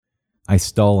I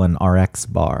stole an RX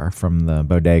bar from the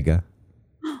bodega.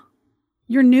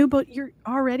 You're new, but you're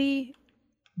already...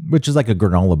 Which is like a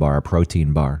granola bar, a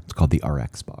protein bar. It's called the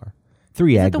RX bar.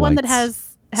 3 egg whites. Is it the one that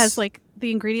has like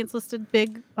the ingredients listed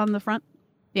big on the front?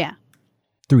 Yeah.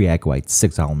 3 egg whites,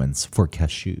 6 almonds, 4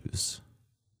 cashews,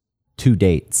 2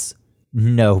 dates.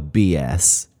 No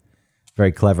BS.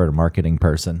 Very clever marketing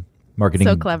person.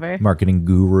 So clever. Marketing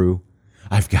guru.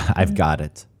 I've got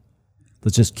it.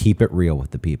 Let's just keep it real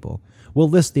with the people. We'll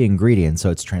list the ingredients so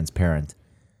it's transparent.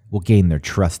 We'll gain their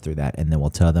trust through that, and then we'll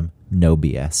tell them, no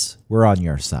BS. We're on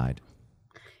your side.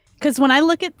 Because when I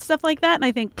look at stuff like that and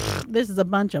I think, this is a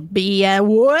bunch of BS.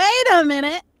 Wait a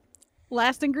minute.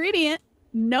 Last ingredient,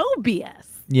 no BS.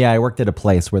 Yeah, I worked at a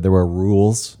place where there were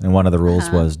rules, and one of the rules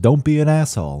was, don't be an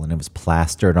asshole, and it was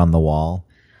plastered on the wall.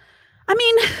 I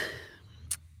mean,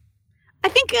 I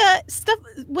think stuff,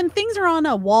 when things are on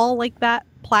a wall like that,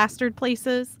 plastered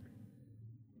places,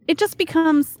 it just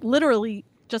becomes literally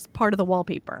just part of the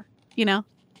wallpaper, you know?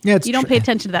 Yeah, you don't pay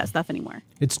attention to that stuff anymore.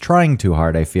 It's trying too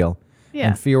hard, I feel. Yeah.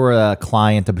 And if you were a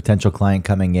potential client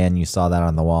coming in, you saw that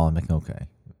on the wall, I'm like, okay.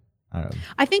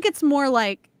 I think it's more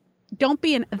like, don't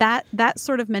be that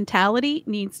sort of mentality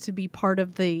needs to be part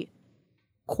of the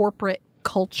corporate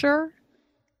culture.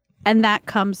 And that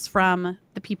comes from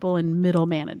the people in middle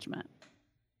management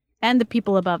and the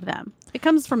people above them. It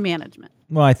comes from management.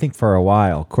 Well, I think for a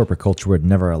while, corporate culture would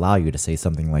never allow you to say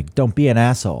something like, don't be an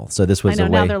asshole. So this was I know,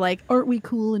 a way. now they're like, aren't we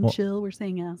cool and chill? We're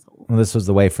saying asshole. Well, this was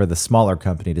the way for the smaller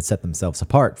company to set themselves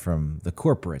apart from the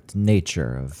corporate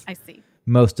nature of I see.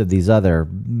 most of these other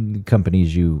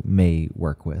companies you may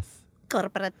work with.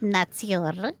 Corporate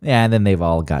nazione. Yeah, and then they've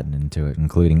all gotten into it,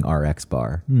 including RX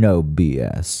Bar. No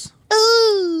BS.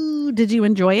 Ooh, did you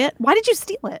enjoy it? Why did you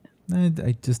steal it?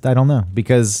 I don't know,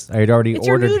 because I had already It's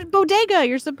ordered. your new bodega.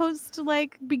 You're supposed to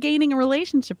like be gaining a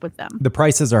relationship with them. The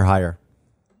prices are higher.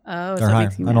 Oh, They're so higher. it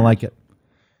makes you I don't mad. like it.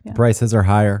 Yeah. The prices are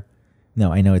higher.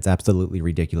 No, I know it's absolutely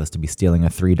ridiculous to be stealing a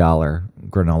 $3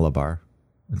 granola bar.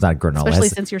 It's not granola. Especially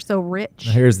since you're so rich.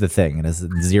 Here's the thing. It has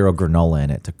 0 granola in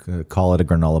it. To call it a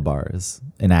granola bar is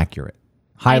inaccurate.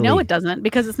 I know it doesn't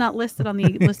because it's not listed on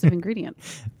the list of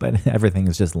ingredients. But everything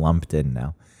is just lumped in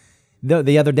now.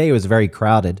 The other day it was very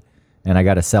crowded, and I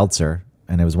got a seltzer,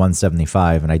 and it was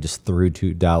 $1.75, and I just threw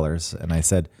 $2, and I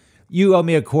said, you owe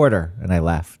me a quarter, and I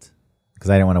left because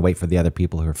I didn't want to wait for the other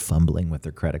people who are fumbling with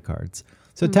their credit cards.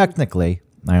 So technically,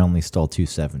 I only stole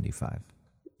 $2.75,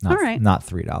 All right. not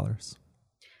 $3.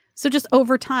 So just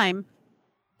over time,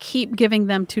 keep giving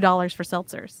them $2 for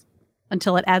seltzers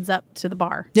until it adds up to the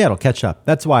bar. Yeah, it'll catch up.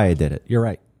 That's why I did it. You're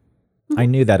right. I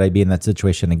knew that I'd be in that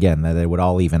situation again, that it would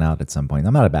all even out at some point.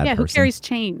 I'm not a bad person. Who carries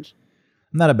change?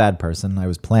 I'm not a bad person. I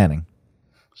was planning.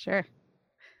 Sure.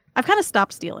 I've kind of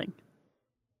stopped stealing.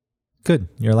 Good.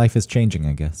 Your life is changing,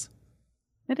 I guess.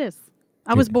 It is.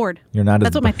 I was bored. You're not.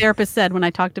 That's what my therapist said when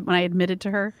I admitted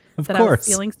to her that I was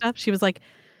stealing stuff. She was like,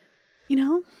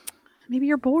 maybe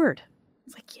you're bored. I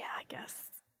was like, yeah, I guess.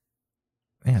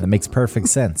 Yeah, that makes perfect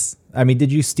sense. I mean,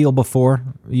 did you steal before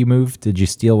you moved? Did you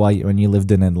steal when you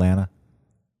lived in Atlanta?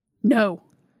 No.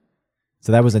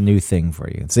 So that was a new thing for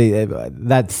you. See,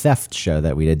 that theft show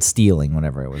that we did, Stealing,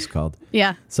 whatever it was called.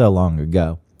 Yeah. So long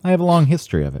ago. I have a long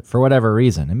history of it for whatever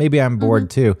reason. And maybe I'm bored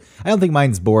too. I don't think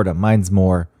mine's boredom. Mine's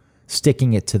more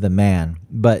sticking it to the man.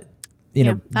 But, I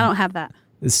don't have that.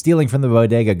 Stealing from the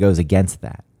bodega goes against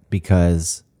that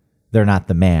because they're not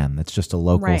the man. It's just a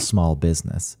local small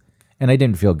business. And I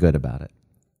didn't feel good about it.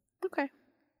 Okay.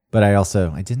 But I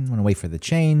didn't want to wait for the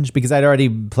change because I'd already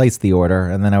placed the order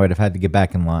and then I would have had to get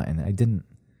back in line. And I didn't,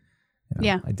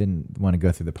 I didn't want to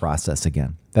go through the process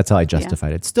again. That's how I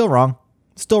justified it. Still wrong.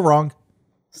 Still wrong.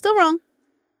 Still wrong.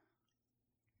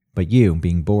 But you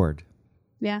being bored.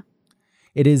 Yeah.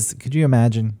 It is. Could you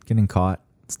imagine getting caught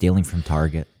stealing from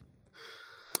Target?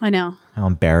 I know. How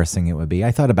embarrassing it would be.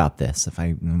 I thought about this if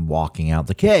I'm walking out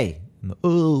like, hey,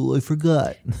 I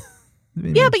forgot.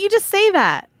 Yeah, but you just say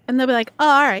that. And they'll be like, oh,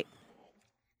 all right.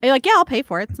 And you're like, yeah, I'll pay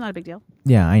for it. It's not a big deal.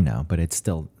 Yeah, I know, but it's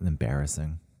still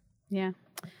embarrassing. Yeah.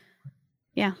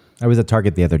 Yeah. I was at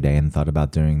Target the other day and thought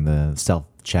about doing the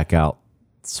self-checkout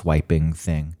swiping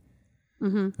thing.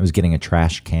 Mm-hmm. I was getting a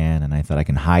trash can, and I thought I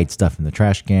can hide stuff in the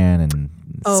trash can. And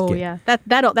yeah,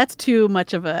 that's too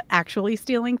much of a actually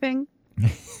stealing thing. Oh, I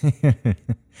forgot.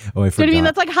 You know what I mean?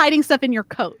 That's like hiding stuff in your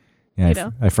coat. Yeah,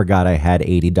 I forgot I had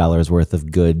 $80 worth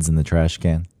of goods in the trash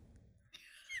can.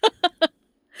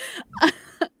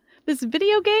 This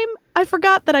video game, I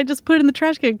forgot that I just put it in the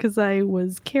trash can because I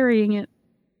was carrying it.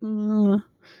 I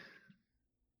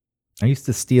used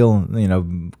to steal,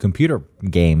 computer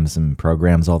games and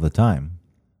programs all the time.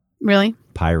 Really?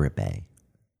 Pirate Bay.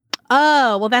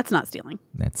 Oh, well, that's not stealing.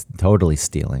 That's totally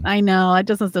stealing. I know. It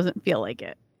just doesn't feel like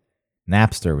it.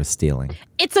 Napster was stealing.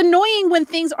 It's annoying when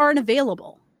things aren't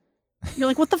available. You're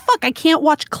like, what the fuck? I can't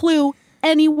watch Clue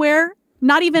anywhere,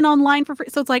 not even online for free.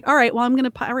 So it's like, all right, well, I'm going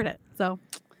to pirate it. So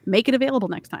make it available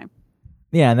next time.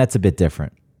 Yeah, and that's a bit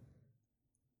different.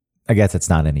 I guess it's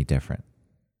not any different.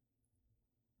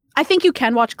 I think you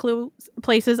can watch Clue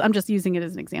places. I'm just using it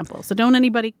as an example. So don't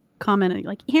anybody comment and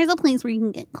like, here's a place where you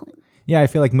can get Clue. Yeah, I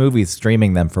feel like movies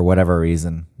streaming them for whatever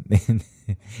reason,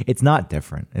 it's not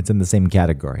different. It's in the same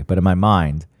category. But in my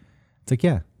mind, it's like,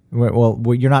 yeah, well,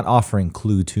 you're not offering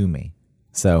Clue to me.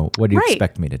 So what do you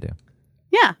expect me to do?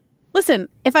 Yeah. Listen,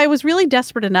 if I was really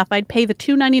desperate enough, I'd pay the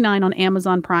 $2.99 on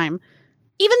Amazon Prime.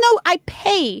 Even though I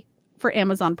pay for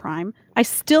Amazon Prime, I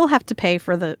still have to pay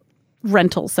for the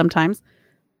rentals sometimes,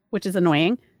 which is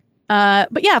annoying.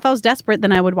 But yeah, if I was desperate,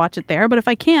 then I would watch it there. But if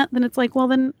I can't, then it's like, well,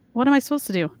 then what am I supposed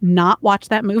to do? Not watch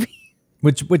that movie?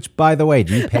 Which, by the way,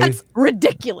 do you pay? That's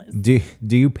ridiculous. Do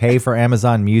you pay for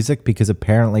Amazon Music? Because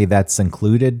apparently that's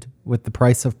included with the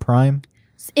price of Prime.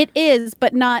 It is,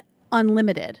 but not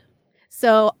unlimited.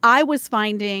 So I was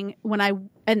finding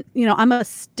I'm a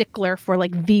stickler for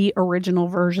like the original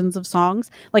versions of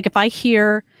songs. Like if I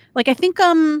hear, like I think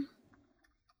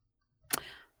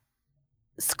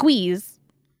Squeeze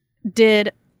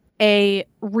did a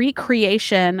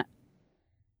recreation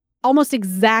almost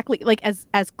exactly like as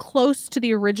close to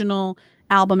the original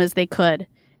album as they could.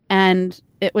 And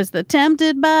it was the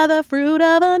Tempted by the Fruit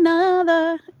of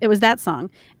Another. It was that song.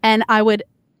 And I would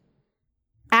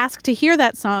ask to hear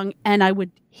that song and I would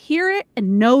hear it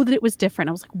and know that it was different.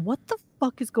 I was like, what the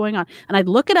fuck is going on? And I'd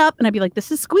look it up and I'd be like,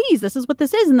 this is Squeeze. This is what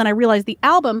this is. And then I realized the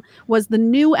album was the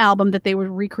new album that they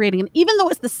were recreating. And even though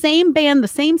it's the same band, the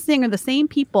same singer, the same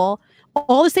people,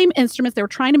 all the same instruments, they were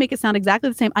trying to make it sound exactly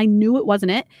the same. I knew it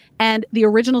wasn't it. And the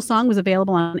original song was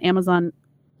available on Amazon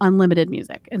Unlimited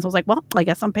Music. And so I was like, well, I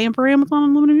guess I'm paying for Amazon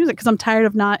Unlimited Music because I'm tired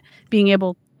of not being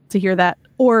able to hear that.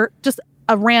 Or just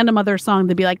a random other song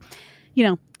to be like,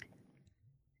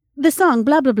 the song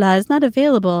blah, blah, blah is not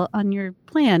available on your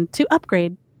plan to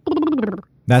upgrade.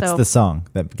 That's the song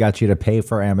that got you to pay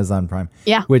for Amazon Prime.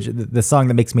 Yeah. Which the song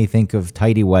that makes me think of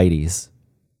Tidy Whities.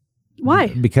 Why?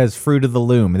 Because Fruit of the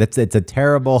Loom. It's a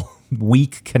terrible,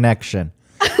 weak connection.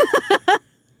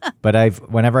 But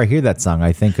whenever I hear that song,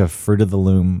 I think of Fruit of the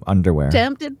Loom underwear.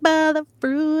 Tempted by the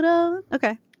fruit of...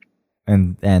 Okay.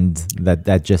 And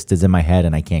that just is in my head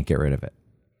and I can't get rid of it.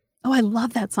 Oh, I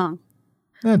love that song.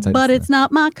 But it's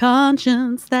not my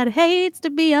conscience that hates to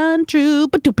be untrue.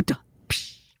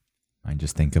 I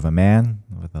just think of a man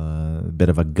with a bit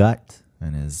of a gut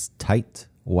and his tight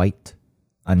white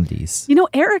undies.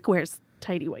 Eric wears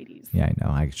tidy whities. Yeah, I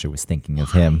know. I actually was thinking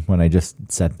of him when I just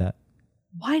said that.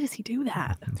 Why does he do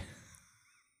that?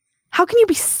 How can you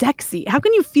be sexy? How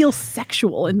can you feel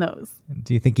sexual in those?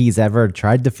 Do you think he's ever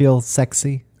tried to feel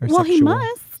sexy or sexual? Well, he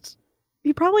must.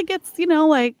 He probably gets,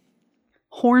 like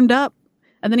horned up.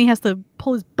 And then he has to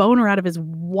pull his boner out of his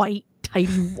white, tidy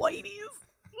whities.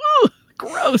 Ooh,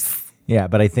 gross. Yeah,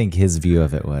 but I think his view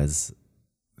of it was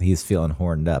he's feeling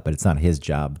horned up, but it's not his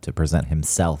job to present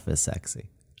himself as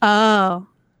sexy. Oh.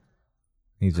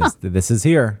 He's just, this is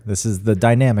here. This is the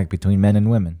dynamic between men and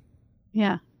women.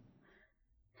 Yeah.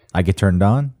 I get turned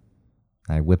on.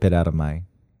 I whip it out of my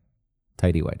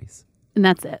tidy whities. And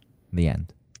that's it. The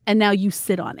end. And now you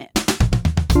sit on it.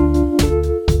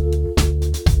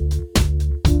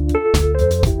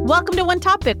 Welcome to One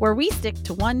Topic, where we stick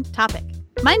to one topic.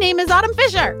 My name is Autumn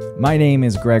Fisher. My name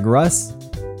is Greg Russ.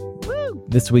 Woo!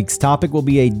 This week's topic will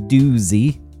be a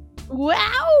doozy.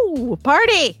 Wow!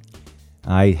 Party!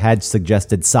 I had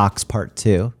suggested socks part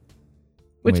 2.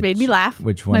 Which made me laugh.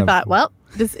 Which I thought, well,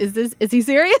 is he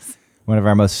serious? One of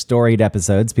our most storied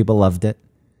episodes. People loved it.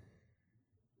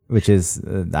 Which is,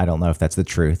 I don't know if that's the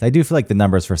truth. I do feel like the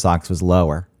numbers for socks was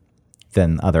lower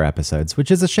than other episodes,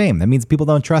 which is a shame. That means people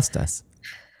don't trust us.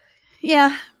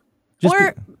 Yeah.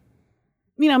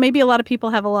 Maybe a lot of people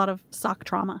have a lot of sock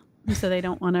trauma, so they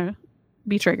don't want to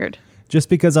be triggered. Just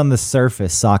because on the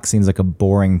surface, socks seems like a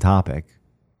boring topic,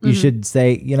 you should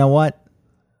say, you know what?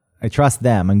 I trust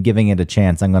them. I'm giving it a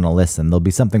chance. I'm going to listen. There'll be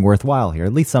something worthwhile here,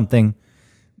 at least something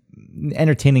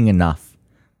entertaining enough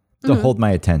to hold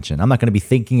my attention. I'm not going to be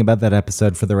thinking about that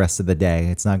episode for the rest of the day.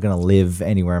 It's not going to live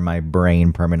anywhere in my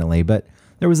brain permanently, but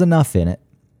there was enough in it.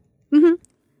 Mm-hmm.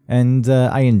 And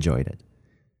I enjoyed it.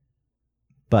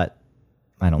 But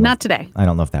I don't know. Not today. I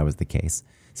don't know if that was the case.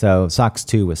 So Socks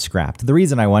 2 was scrapped. The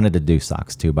reason I wanted to do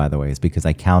Socks 2, by the way, is because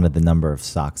I counted the number of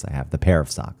socks I have, the pair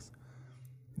of socks.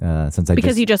 since I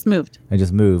Because you just moved. I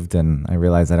just moved and I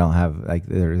realized I don't have like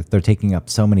they're taking up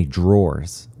so many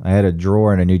drawers. I had a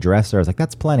drawer and a new dresser. I was like,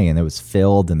 that's plenty, and it was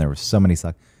filled, and there were so many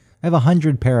socks. I have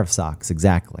 100 pair of socks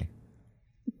exactly.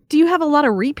 Do you have a lot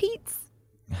of repeats?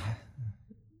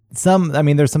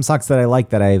 There's some socks that I like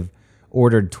that I've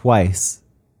ordered twice,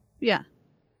 Yeah.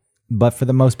 but for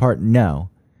the most part, no.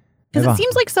 Because it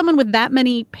seems like someone with that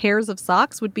many pairs of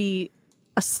socks would be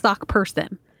a sock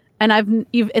person. And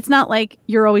it's not like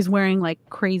you're always wearing like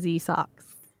crazy socks.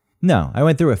 No, I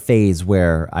went through a phase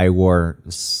where I wore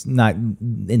not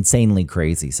insanely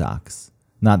crazy socks,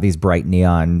 not these bright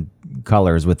neon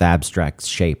colors with abstract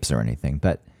shapes or anything.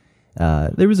 But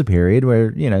there was a period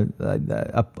where,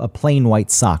 a plain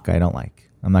white sock I don't like.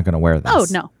 I'm not going to wear this. Oh,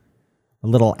 no. A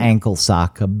little ankle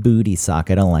sock, a booty sock.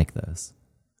 I don't like those.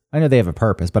 I know they have a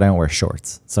purpose, but I don't wear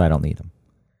shorts, so I don't need them.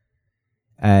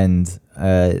 And,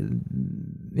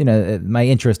 my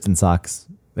interest in socks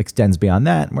extends beyond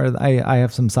that, where I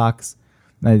have some socks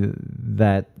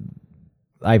that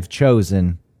I've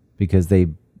chosen because they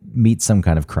meet some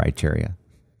kind of criteria.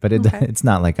 But it's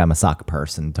not like I'm a sock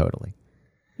person totally.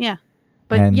 Yeah.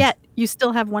 But yet, you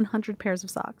still have 100 pairs of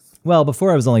socks. Well,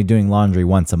 before I was only doing laundry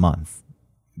once a month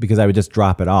because I would just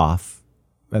drop it off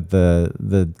at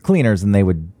the cleaners and they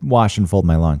would wash and fold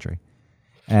my laundry.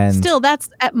 And still, that's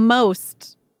at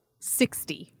most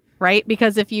 60, right?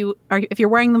 Because if you're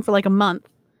wearing them for like a month,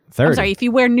 30. I'm sorry, if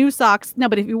you wear new socks, no,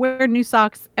 but if you wear new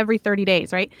socks every 30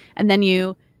 days, right? And then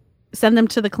you send them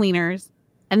to the cleaners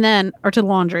or to the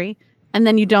laundry, and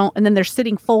then then they're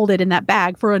sitting folded in that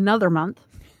bag for another month.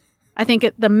 I think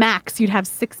at the max you'd have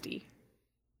 60.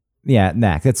 Yeah,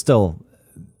 max. It's still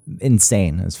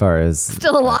insane as far as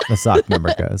still a lot. The sock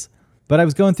number goes. But I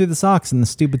was going through the socks and the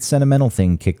stupid sentimental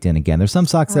thing kicked in again. There's some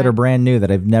socks that are brand new that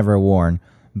I've never worn,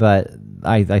 but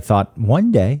I thought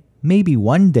maybe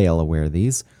one day I'll wear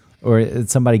these. Or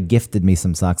somebody gifted me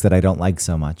some socks that I don't like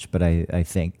so much, but I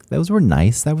think those were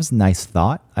nice. That was a nice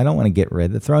thought. I don't want to get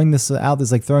rid of it. Throwing this out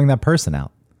is like throwing that person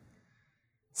out.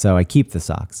 So I keep the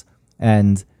socks.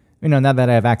 And now that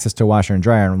I have access to a washer and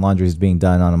dryer and laundry is being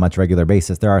done on a much regular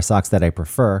basis, there are socks that I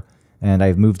prefer. And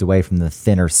I've moved away from the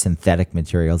thinner synthetic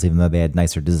materials, even though they had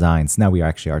nicer designs. Now we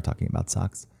actually are talking about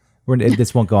socks.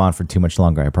 This won't go on for too much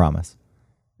longer, I promise.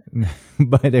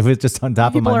 But it was just on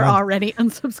top of my mind. People are already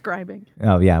unsubscribing.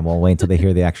 Oh, yeah. Well, wait until they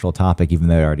hear the actual topic, even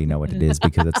though they already know what it is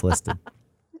because it's listed.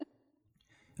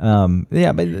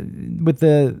 Yeah, but with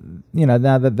now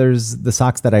that there's the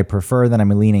socks that I prefer that I'm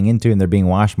leaning into and they're being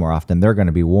washed more often, they're going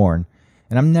to be worn.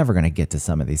 And I'm never going to get to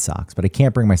some of these socks, but I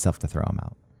can't bring myself to throw them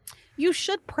out. You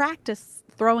should practice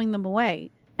throwing them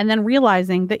away and then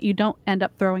realizing that you don't end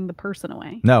up throwing the person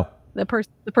away. No. The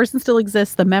person still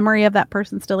exists. The memory of that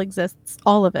person still exists.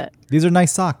 All of it. These are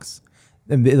nice socks.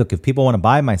 And look, if people want to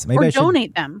buy my socks, maybe I should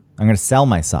donate them. I'm going to sell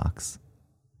my socks.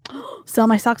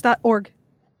 Sellmysocks.org.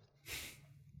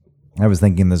 I was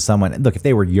thinking there's someone, look, if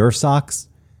they were your socks,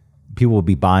 people would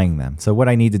be buying them. So what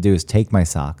I need to do is take my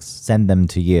socks, send them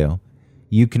to you.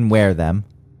 You can wear them.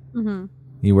 Mm-hmm.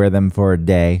 You wear them for a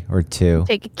day or two.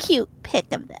 Take a cute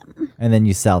pic of them. And then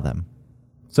you sell them.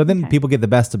 So then people get the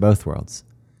best of both worlds.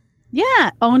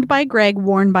 Yeah. Owned by Greg,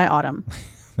 worn by Autumn.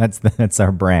 That's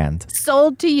our brand.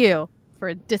 Sold to you for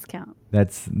a discount.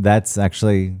 That's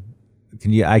actually,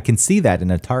 I can see that in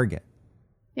a Target.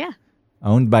 Yeah.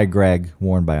 Owned by Greg,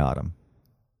 worn by Autumn.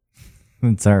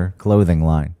 It's our clothing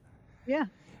line. Yeah.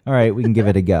 All right, we can give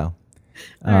it a go.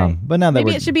 Right. But now that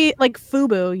maybe it should be like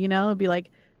FUBU, it'd be like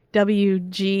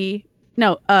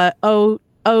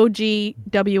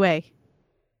OGWA.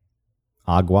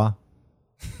 Agua.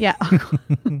 Yeah.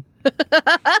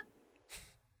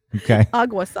 Okay.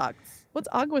 Agua socks. What's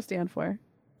Agua stand for?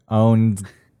 Owned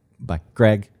by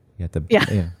Greg. You have to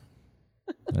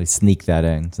I sneak that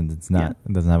in since it's not.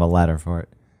 It doesn't have a letter for it.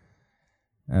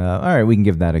 All right, we can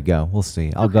give that a go. We'll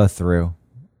see. I'll go through.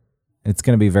 It's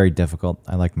going to be very difficult.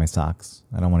 I like my socks.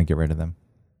 I don't want to get rid of them.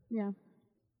 Yeah.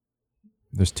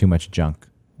 There's too much junk.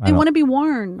 They want to be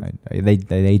worn. They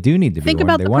do need to be worn. Think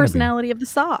about the personality of the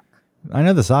sock. I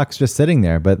know the sock's just sitting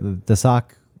there, but the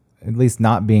sock, at least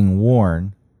not being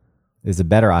worn, is a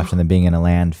better option than being in a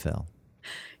landfill.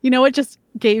 It just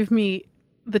gave me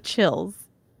the chills.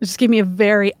 It just gave me a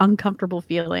very uncomfortable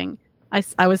feeling.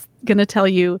 I was going to tell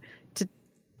you to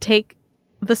take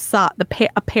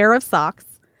a pair of socks,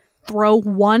 throw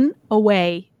one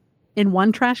away in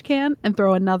one trash can and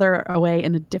throw another away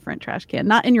in a different trash can.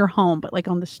 Not in your home, but like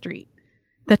on the street.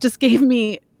 That just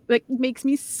makes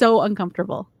me so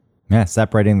uncomfortable. Yeah,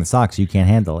 separating the socks, you can't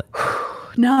handle it.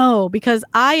 No, because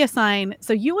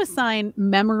you assign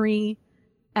memory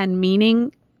and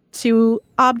meaning to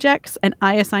objects and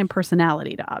I assign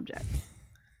personality to objects.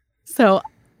 So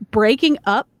breaking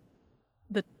up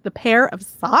the pair of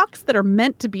socks that are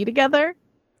meant to be together.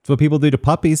 It's what people do to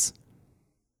puppies.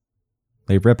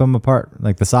 They rip them apart.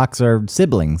 Like the socks are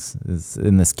siblings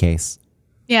in this case.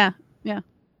 Yeah, yeah.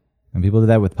 And people do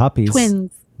that with puppies.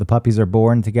 Twins. The puppies are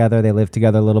born together. They live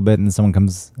together a little bit, and someone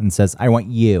comes and says, "I want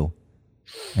you,"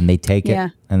 and they take Yeah.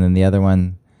 it. And then the other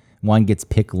one gets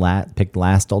picked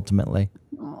last ultimately.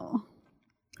 Oh.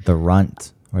 The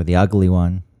runt or the ugly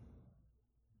one,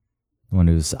 the one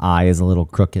whose eye is a little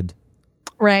crooked.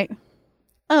 Right.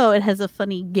 Oh, it has a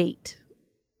funny gait.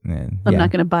 And, I'm yeah,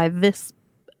 not going to buy this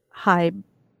high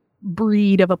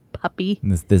breed of a puppy.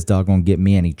 this dog won't get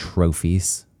me any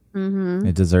trophies. Mm-hmm.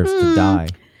 It deserves to die.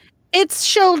 Its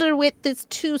shoulder width is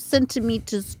 2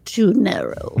 centimeters too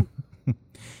narrow.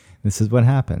 This is what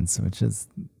happens, which is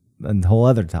a whole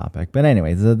other topic. But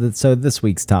anyway, so this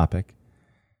week's topic,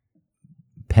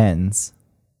 pens.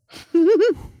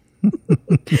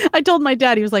 I told my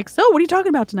dad, he was like, "So, what are you talking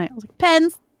about tonight?" I was like,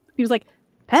 "Pens." He was like,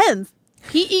 "Pens?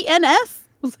 PENS?" I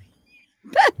was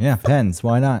like, Yeah, pens.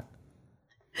 Why not?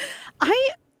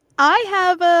 I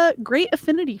have a great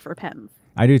affinity for pens.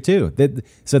 I do too.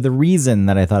 So the reason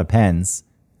that I thought of pens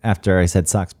after I said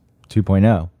socks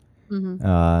 2.0,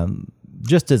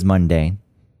 just as mundane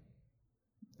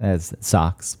as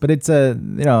socks, but it's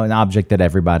an object that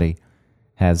everybody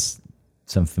has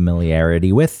some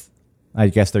familiarity with. I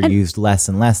guess they're used less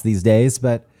and less these days,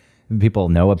 but people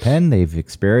know a pen. They've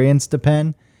experienced a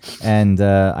pen. And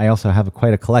I also have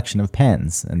quite a collection of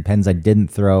pens, and pens I didn't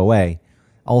throw away.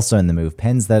 Also in the move,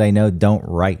 pens that I know don't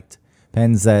write.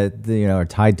 Pens that are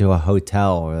tied to a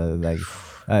hotel.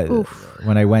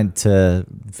 When I went to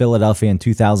Philadelphia in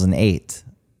 2008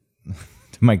 to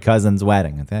my cousin's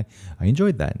wedding, I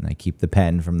enjoyed that, and I keep the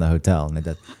pen from the hotel. And it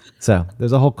does. So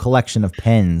there's a whole collection of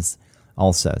pens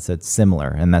also, so it's similar,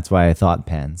 and that's why I thought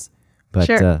pens. But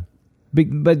Sure.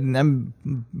 but I'm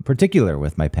particular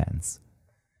with my pens.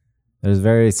 There's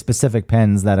very specific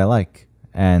pens that I like,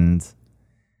 and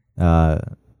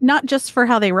Not just for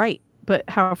how they write, but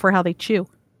for how they chew.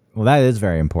 well, that is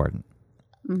very important.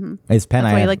 This pen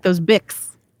That's I why you have, like those Bics.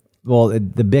 well,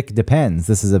 the Bic depends.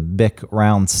 This is a Bic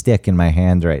round stick in my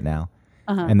hand right now,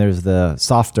 and there's the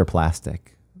softer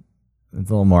plastic. It's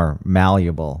a little more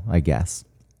malleable, I guess,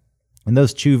 and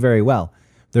those chew very well.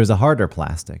 There's a harder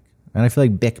plastic, and I feel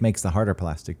like Bic makes the harder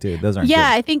plastic too. Those aren't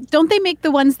Yeah, good. I think, don't they make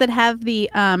the ones that have the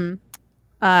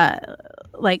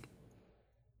like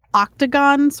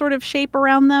octagon sort of shape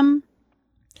around them?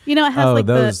 It has like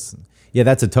those. Yeah,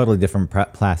 that's a totally different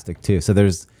plastic too. So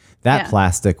there's that Yeah.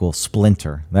 plastic will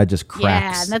splinter. That just the yeah,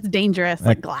 cracks. and that's dangerous,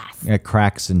 like glass. It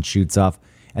cracks and shoots off.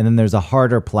 And then there's a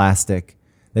harder plastic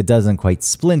that doesn't quite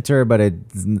splinter, but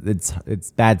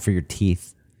it's bad for your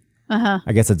teeth.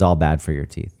 I guess it's all bad for your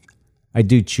teeth. I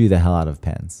do chew the hell out of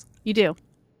pens. You do.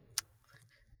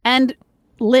 And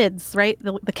lids, right?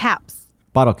 The caps.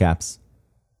 Bottle caps.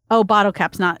 Oh, bottle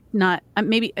caps, not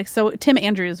maybe. So Tim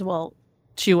Andrews will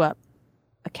chew up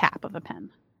a cap of a pen.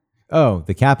 Oh,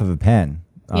 the cap of a pen.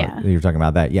 Yeah. You're talking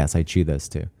about that. Yes, I chew those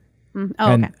too. Oh,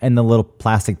 and okay. and the little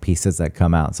plastic pieces that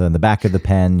come out. So in the back of the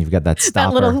pen, you've got that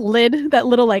stopper. That little lid, that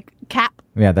little like cap.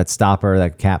 Yeah, that stopper,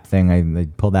 that cap thing, I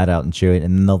pull that out and chew it.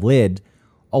 And then the lid,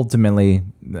 ultimately,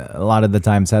 a lot of the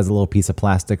times has a little piece of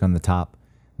plastic on the top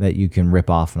that you can rip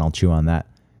off, and I'll chew on that.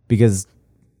 Because,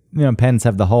 pens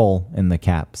have the hole in the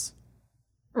caps,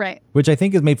 Right. which I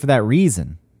think is made for that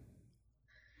reason.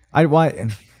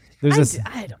 There's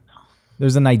I don't know.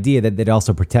 there's an idea that they'd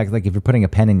also protect, like if you're putting a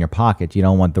pen in your pocket, you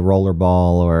don't want the roller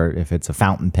ball, or if it's a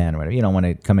fountain pen or whatever, you don't want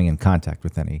it coming in contact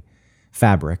with any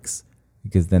fabrics,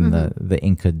 because then the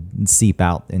ink could seep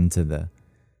out into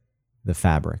the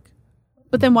fabric.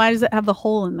 But then why does it have the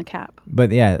hole in the cap?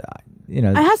 But yeah, It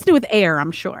has to do with air,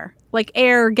 I'm sure. Like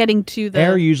air getting to the.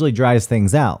 air usually dries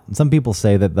things out. Some people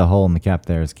say that the hole in the cap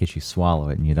there is in case you swallow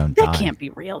it and you don't That die. can't be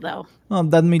real, though. Well,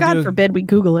 let me God forbid we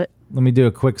Google it. Let me do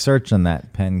a quick search on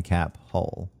that pen cap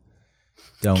hole.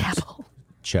 Don't Cap hole.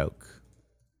 choke.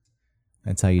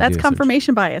 That's how you That's do it.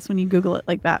 confirmation bias when you Google it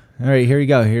like that. All right, here you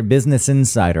go. Here, Business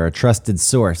Insider, a trusted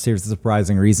source. Here's the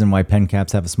surprising reason why pen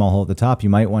caps have a small hole at the top. You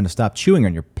might want to stop chewing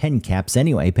on your pen caps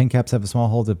anyway. Pen caps have a small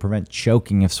hole to prevent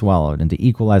choking if swallowed and to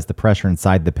equalize the pressure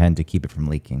inside the pen to keep it from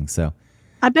leaking. So,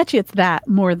 I bet you it's that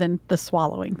more than the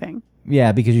swallowing thing.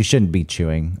 yeah, because you shouldn't be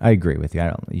chewing. I agree with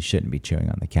you. You shouldn't be chewing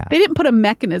on the cap. They didn't put a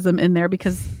mechanism in there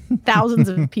because thousands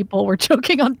of people were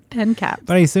choking on pen caps.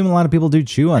 But I assume a lot of people do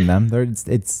chew on them.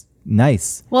 It's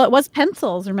nice. Well, it was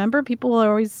pencils. Remember, people were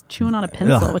always chewing on a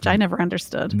pencil, Ugh. which I never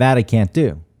understood. That I can't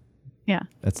do. Yeah,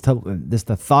 That's just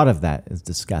the thought of that is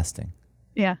disgusting.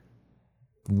 yeah.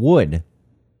 Wood.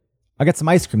 I got some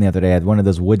ice cream the other day. I had one of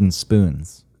those wooden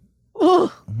spoons.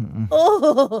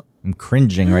 Oh, I'm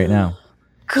cringing right now.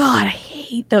 God, I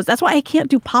hate those. That's why I can't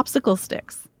do popsicle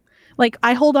sticks. Like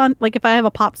I hold on, like if I have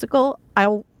a popsicle,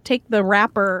 I'll take the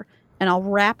wrapper and I'll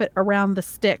wrap it around the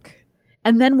stick.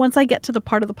 And then once I get to the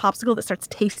part of the popsicle that starts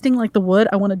tasting like the wood,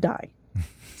 I want to die.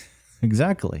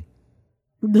 Exactly.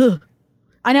 Ugh.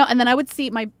 I know. And then I would see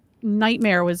my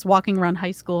nightmare was walking around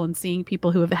high school and seeing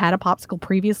people who have had a popsicle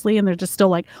previously and they're just still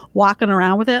like walking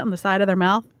around with it on the side of their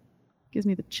mouth. Gives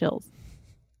me the chills.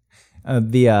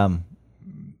 Yeah,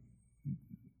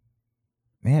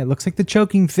 it looks like the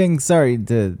choking thing. Sorry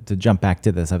to jump back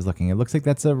to this. I was looking. It looks like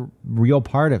that's a real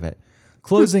part of it.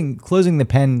 Closing the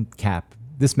pen cap.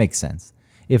 This makes sense.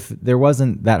 If there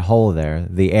wasn't that hole there,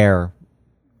 the air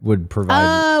would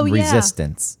provide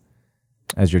resistance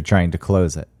as you're trying to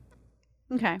close it.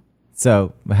 Okay.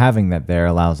 So having that there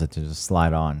allows it to just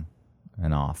slide on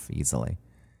and off easily.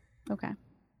 Okay.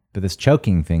 But this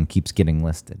choking thing keeps getting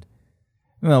listed.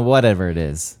 Well, whatever it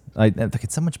is. I think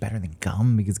it's so much better than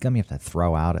gum, because gum you have to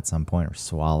throw out at some point or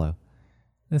swallow.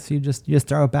 This you just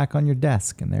throw it back on your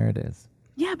desk and there it is.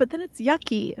 Yeah, but then it's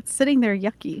yucky. It's sitting there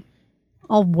yucky.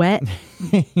 All wet.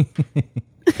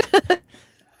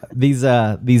 These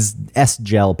S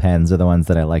gel pens are the ones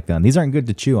that I like on. These aren't good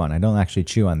to chew on. I don't actually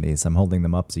chew on these. I'm holding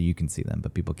them up so you can see them,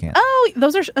 but people can't. Oh,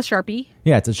 those are a Sharpie.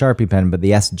 Yeah, it's a Sharpie pen, but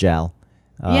the S gel.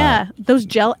 Yeah, those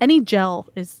any gel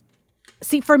is.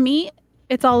 See, for me,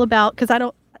 it's all about, because I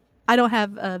don't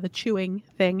have the chewing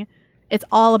thing. It's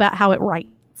all about how it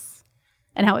writes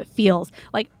and how it feels.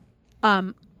 Like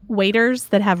waiters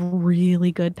that have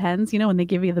really good pens, when they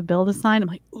give you the bill to sign, I'm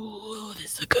like, ooh,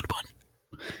 this is a good one.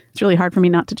 It's really hard for me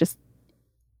not to just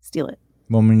steal it.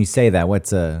 Well, when you say that,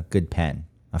 what's a good pen?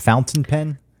 A fountain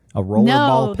pen? A rollerball pen?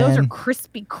 No, those are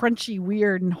crispy, crunchy,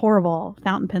 weird, and horrible.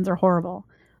 Fountain pens are horrible.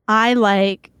 I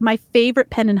like, my favorite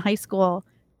pen in high school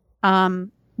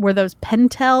were those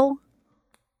Pentel.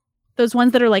 Those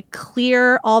ones that are like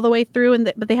clear all the way through,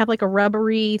 but they have like a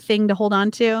rubbery thing to hold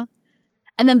on to.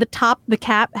 And then the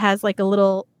cap has like a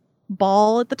little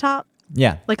ball at the top.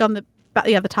 Yeah. Like on the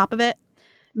top of it.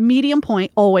 Medium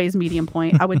point, always medium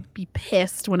point. I would be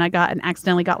pissed when I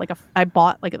accidentally got I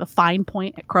bought like the fine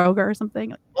point at Kroger or something.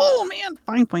 Like, oh man,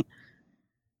 fine point.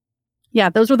 Yeah,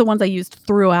 those were the ones I used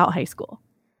throughout high school.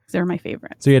 They're my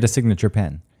favorite. So you had a signature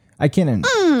pen. I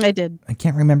did. I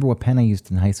can't remember what pen I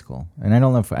used in high school. And I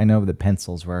don't know if I know that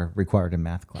pencils were required in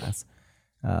math class.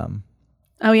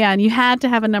 Oh yeah, and you had to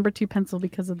have a number 2 pencil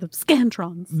because of the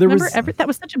Scantrons. That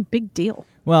was such a big deal.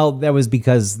 Well, that was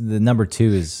because the number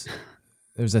 2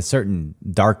 there's a certain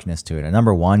darkness to it. A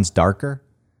number 1's darker.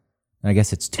 And I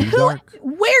guess it's too dark.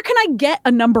 Where can I get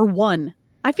a number 1?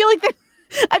 I feel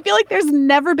like there's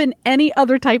never been any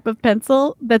other type of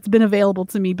pencil that's been available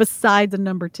to me besides a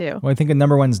number 2. Well, I think a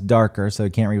number 1's darker, so you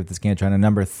can't read with the Scantron. A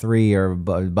number 3 or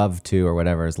above 2 or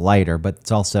whatever is lighter, but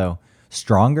it's also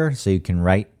stronger, so you can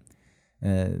write.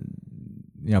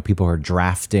 People who are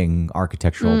drafting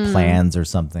architectural plans or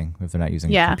something, if they're not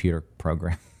using a computer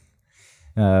program.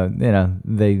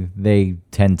 They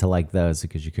tend to like those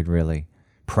because you could really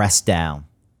press down,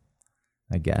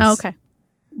 I guess. Oh, okay.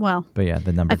 Well, but yeah,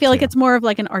 the number. I feel 2. like it's more of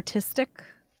like an artistic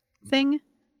thing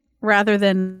rather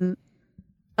than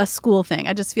a school thing.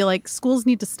 I just feel like schools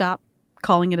need to stop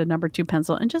calling it a number 2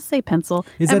 pencil and just say pencil.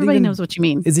 Everybody knows what you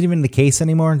mean. Is it even the case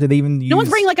anymore? Do they even use... No one's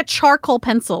bringing like a charcoal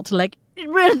pencil to like,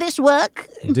 will this work?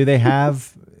 Do they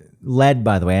have lead,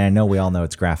 by the way? And I know we all know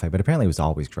it's graphite, but apparently it was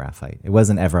always graphite. It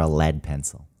wasn't ever a lead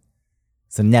pencil.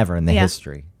 So never in the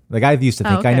history. Like I used to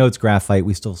think, I know it's graphite.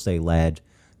 We still say lead,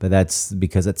 but that's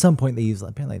because at some point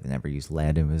apparently they never used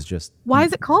lead. It was just... Why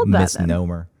is it called that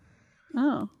misnomer. Then?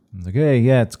 Oh. I was like, hey,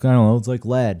 yeah, it's kind of, it's like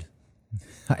lead.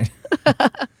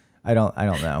 I don't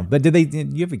know. But did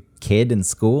you have a kid in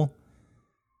school?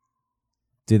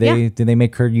 Do they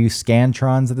make her use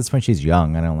Scantrons at this point? She's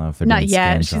young. I don't know if they're not doing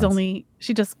yet. Scantrons.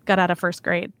 She just got out of first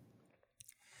grade,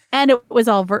 and it was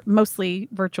all mostly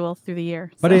virtual through the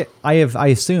year. So. But I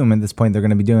assume at this point they're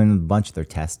going to be doing a bunch of their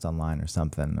tests online or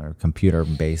something, or computer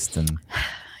based, and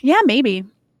yeah, maybe.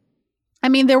 I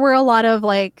mean, there were a lot of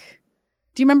like.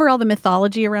 Do you remember all the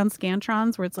mythology around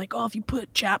Scantrons where it's like, oh, if you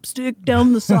put chapstick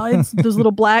down the sides, those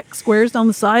little black squares down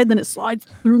the side, then it slides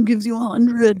through and gives you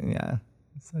 100. Yeah.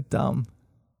 It's so dumb.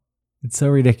 It's so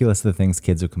ridiculous the things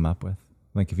kids would come up with.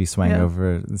 Like if you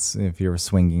if you were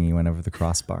swinging, you went over the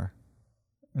crossbar.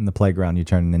 In the playground, you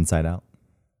turn it inside out.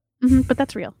 Mm-hmm, but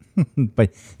that's real.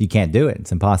 But you can't do it.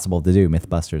 It's impossible to do.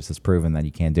 Mythbusters has proven that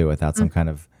you can't do it without some kind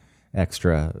of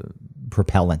extra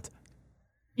propellant.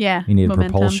 Yeah. You need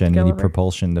propulsion. You need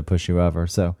propulsion to push you over.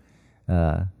 So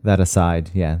That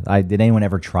aside, yeah. Did anyone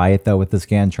ever try it though with the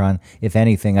Scantron? If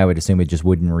anything, I would assume it just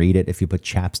wouldn't read it if you put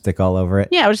chapstick all over it.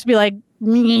 Yeah, it would just be like,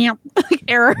 meow, like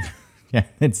error. Yeah,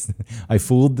 I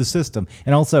fooled the system.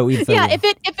 And also, If it's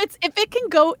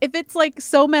like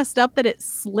so messed up that it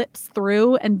slips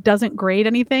through and doesn't grade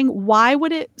anything, why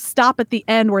would it stop at the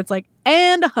end where it's like,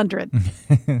 and 100? Do you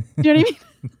know what I mean?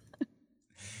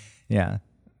 Yeah.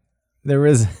 There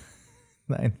was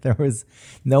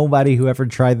nobody who ever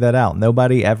tried that out.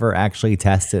 Nobody ever actually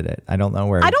tested it. I don't know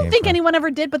where. I don't think anyone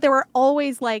ever did, but there was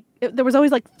always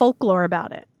folklore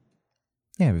about it.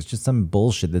 Yeah, it was just some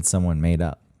bullshit that someone made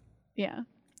up. Yeah.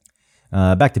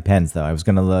 Back to pens, though. I was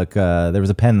going to look. There was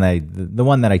a pen the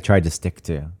one that I tried to stick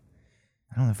to.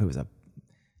 I don't know if it was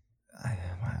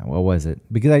what was it?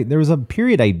 Because there was a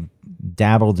period I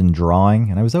dabbled in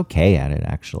drawing, and I was okay at it,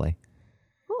 actually.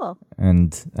 Cool.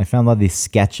 And I found a lot of these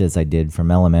sketches I did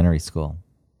from elementary school.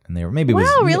 And they were maybe it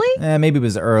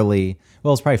was early.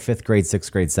 Well, it was probably 5th grade,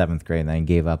 6th grade, 7th grade, and I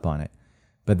gave up on it.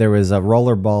 But there was a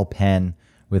rollerball pen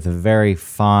with a very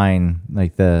fine,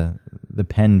 like the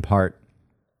pen part.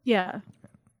 Yeah.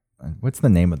 What's the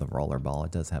name of the rollerball?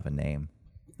 It does have a name.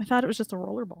 I thought it was just a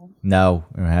rollerball. No,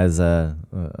 it has a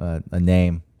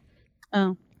name.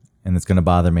 Oh. And it's going to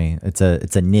bother me. It's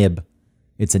a nib.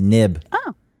 It's a nib.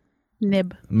 Oh.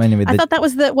 Nib. I thought that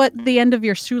was what the end of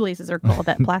your shoelaces are called,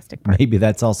 that plastic part. Maybe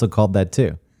that's also called that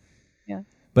too. Yeah.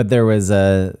 But there was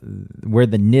where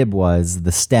the nib was,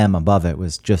 the stem above it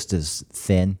was just as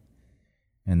thin.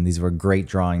 And these were great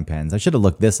drawing pens. I should have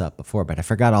looked this up before, but I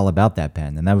forgot all about that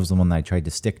pen. And that was the one that I tried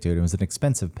to stick to. It was an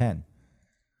expensive pen.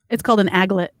 It's called an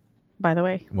aglet, by the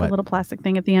way. What? The little plastic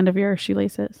thing at the end of your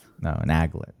shoelaces. No, an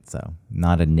aglet. So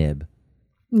not a nib.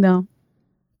 No.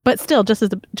 But still,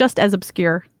 just as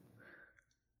obscure.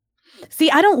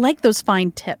 See, I don't like those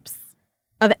fine tips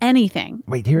of anything.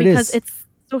 Wait, here it is. Because it's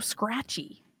so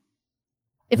scratchy.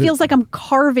 It feels like I'm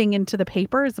carving into the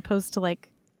paper as opposed to like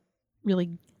really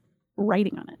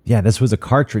writing on it. Yeah, this was a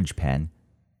cartridge pen,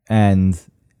 and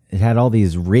it had all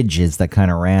these ridges that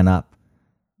kind of ran up.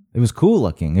 It was cool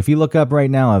looking. If you look up right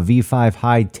now, a V5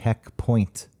 High Tech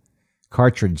Point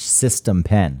cartridge system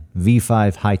pen,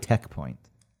 V5 High Tech Point.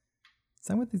 Is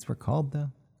that what these were called, though?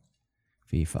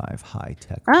 V5 High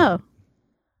Tech. Oh,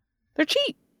 they're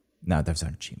cheap. No, those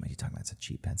aren't cheap. What are you talking about? It's a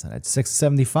cheap pen. It's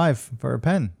 $6.75 for a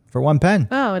pen, for one pen.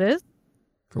 Oh, it is?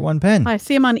 For one pen. I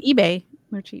see them on eBay.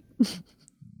 They're cheap.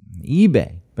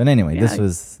 eBay. But anyway, Yeah. it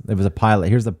was a Pilot.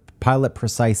 Here's the Pilot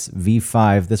Precise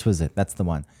V5. This was it. That's the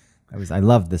one. I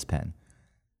loved this pen.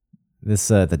 This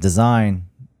the design,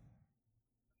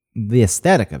 the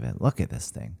aesthetic of it. Look at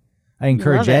this thing. I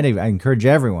encourage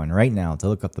everyone right now to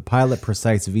look up the Pilot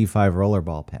Precise V5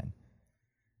 rollerball pen.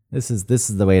 This is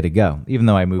the way to go. Even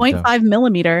though I moved 0.5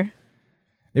 millimeter.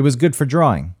 It was good for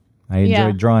drawing. I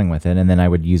enjoyed drawing with it, and then I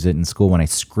would use it in school when I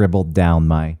scribbled down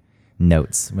my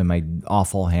notes with my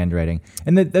awful handwriting.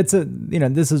 And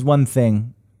this is one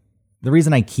thing. The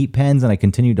reason I keep pens and I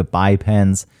continue to buy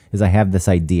pens is I have this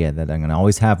idea that I'm going to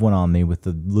always have one on me with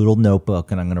a little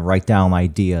notebook, and I'm going to write down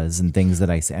ideas and things that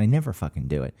I say. And I never fucking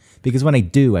do it, because when I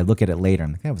do, I look at it later and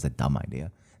I'm like, that was a dumb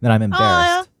idea. Then I'm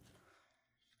embarrassed.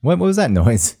 What was that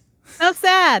noise? How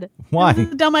sad. Why? It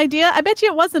was a dumb idea? I bet you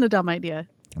it wasn't a dumb idea.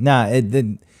 Nah,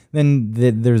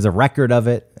 there's a record of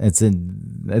it.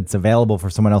 It's available for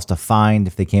someone else to find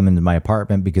if they came into my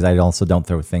apartment, because I also don't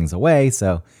throw things away.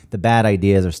 So the bad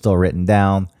ideas are still written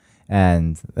down,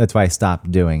 and that's why I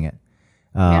stopped doing it.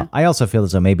 I also feel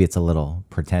as though maybe it's a little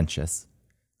pretentious.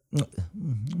 I'm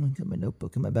going to get my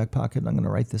notebook in my back pocket, and I'm going to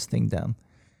write this thing down.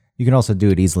 You can also do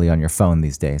it easily on your phone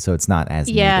these days, so it's not as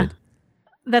needed.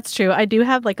 That's true. I do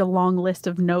have like a long list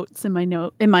of notes in my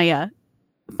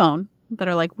phone that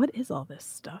are like, what is all this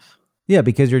stuff? Yeah,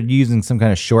 because you're using some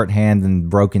kind of shorthand and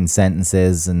broken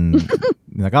sentences, and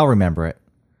you're like, I'll remember it.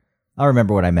 I'll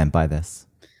remember what I meant by this.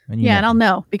 And and I'll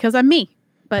know because I'm me,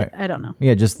 but I don't know.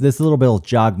 Yeah, just this little bit will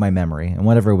jog my memory, and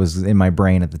whatever was in my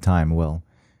brain at the time will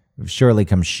surely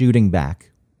come shooting back.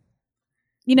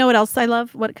 You know what else I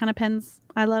love? What kind of pens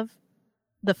I love?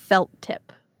 The felt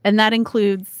tip. And that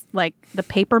includes like the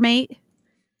Papermate,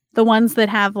 the ones that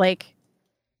have like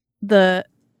the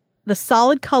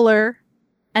solid color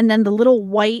and then the little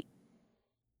white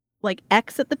like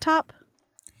X at the top.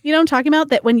 You know what I'm talking about?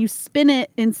 That when you spin it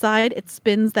inside, it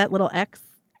spins that little X.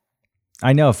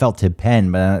 I know a felt tip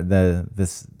pen, but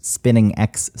this spinning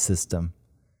X system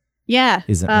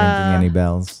isn't ringing any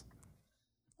bells.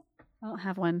 I don't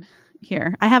have one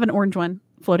here. I have an orange one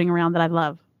floating around that I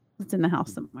love. It's in the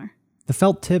house somewhere. The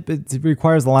felt tip, it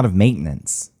requires a lot of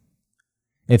maintenance.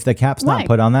 If the cap's not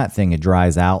put on that thing, it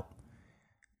dries out.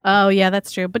 Oh, yeah,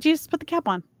 that's true. But you just put the cap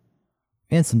on.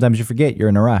 And sometimes you forget you're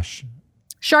in a rush.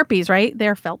 Sharpies, right?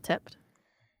 They're felt tipped.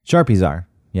 Sharpies are,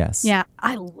 yes. Yeah,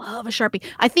 I love a Sharpie.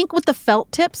 I think with the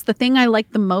felt tips, the thing I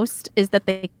like the most is that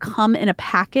they come in a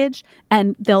package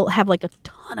and they'll have like a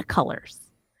ton of colors.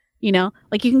 You know,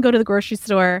 like you can go to the grocery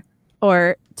store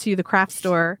or to the craft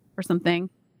store or something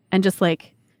and just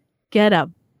like get a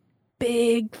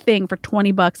big thing for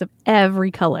 $20 of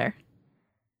every color.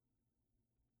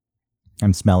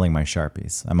 I'm smelling my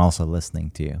Sharpies. I'm also listening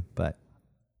to you, but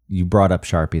you brought up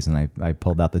Sharpies and I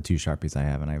pulled out the 2 Sharpies I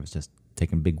have and I was just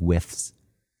taking big whiffs.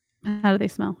 How do they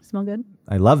smell? Smell good?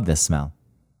 I love this smell.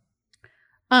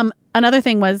 Another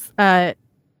thing was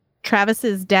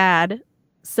Travis's dad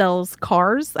sells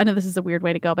cars. I know this is a weird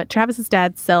way to go, but Travis's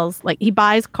dad sells, like, he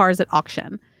buys cars at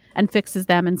auction and fixes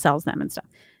them and sells them and stuff.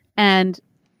 And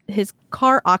his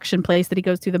car auction place that he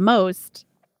goes to the most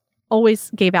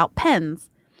always gave out pens.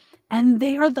 And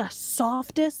they are the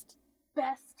softest,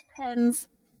 best pens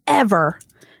ever.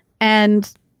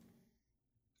 And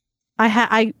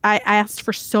I asked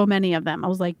for so many of them. I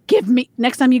was like, give me,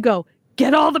 next time you go,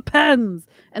 get all the pens.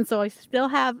 And so I still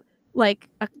have like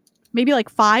maybe like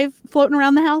 5 floating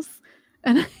around the house.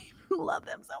 And I love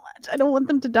them so much. I don't want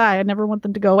them to die. I never want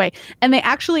them to go away. And they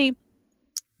actually,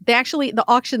 the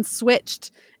auction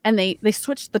switched and they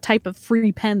switched the type of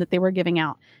free pen that they were giving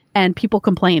out. And people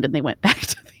complained and they went back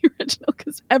to the original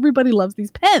because everybody loves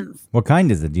these pens. What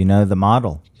kind is it? Do you know the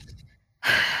model?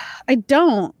 I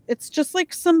don't. It's just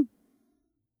like some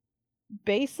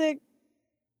basic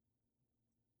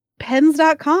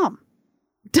pens.com.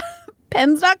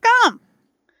 Pens.com.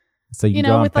 So You go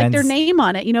know, on with like their Pens- name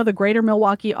on it. You know, the Greater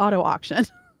Milwaukee Auto Auction.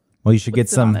 Well, you should get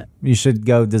What's it on some. it? You should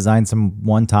go design some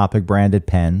one topic branded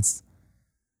pens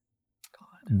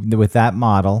with that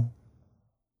model,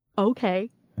 Okay.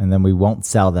 and then we won't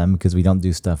sell them because we don't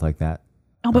do stuff like that.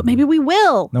 Oh, but maybe we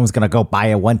will. No one's gonna go buy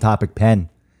a one topic pen.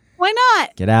 Why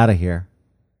not? Get out of here.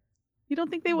 You don't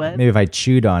think they would? Maybe if I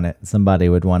chewed on it, somebody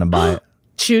would want to buy it.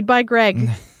 Chewed by Greg.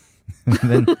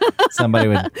 Then somebody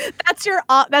would.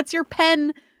 That's your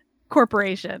pen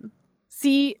corporation.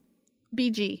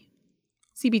 CBG.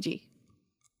 CBG.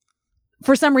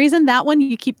 For some reason, that one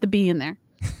you keep the B in there.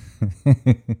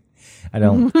 I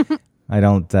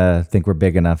don't think we're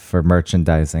big enough for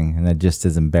merchandising, and it just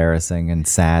is embarrassing and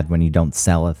sad when you don't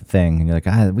sell a thing, and you're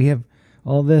like, we have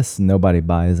all this, and nobody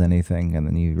buys anything, and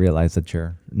then you realize that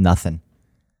you're nothing.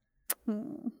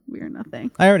 We're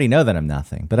nothing. I already know that I'm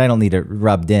nothing, but I don't need it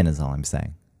rubbed in, is all I'm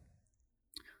saying.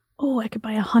 Oh, I could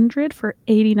buy 100 for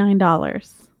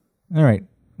 $89. All right,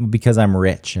 well, because I'm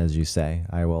rich, as you say,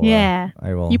 I will. Yeah,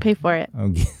 I will. you pay for it. I'll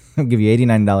give you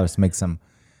 $89 to make some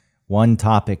one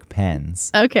topic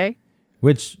pens. Okay.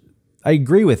 Which I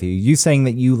agree with you. You saying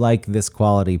that you like this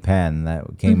quality pen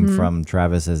that came from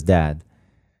Travis's dad.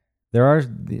 There's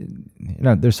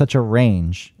such a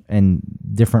range and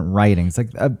different writings.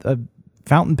 Like a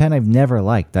fountain pen I've never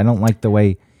liked. I don't like the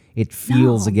way it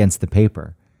feels against the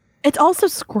paper. It's also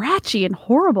scratchy and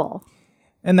horrible.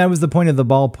 And that was the point of the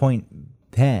ballpoint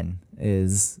pen,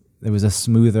 is it was a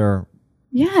smoother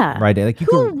writing. Like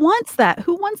Who wants that?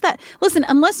 Who wants that? Listen,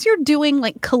 unless you're doing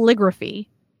like calligraphy,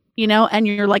 you know, and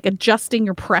you're like adjusting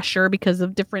your pressure because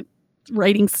of different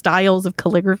writing styles of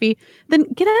calligraphy, then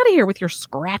get out of here with your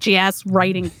scratchy ass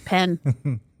writing pen.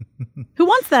 Who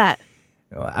wants that?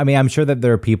 I mean, I'm sure that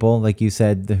there are people, like you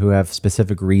said, who have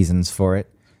specific reasons for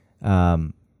it.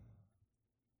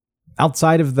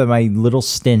 Outside of my little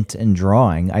stint in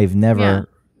drawing, I've never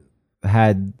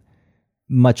had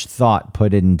much thought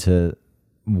put into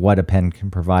what a pen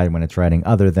can provide when it's writing,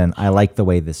 other than I like the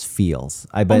way this feels.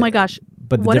 Oh my gosh.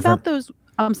 But what about those?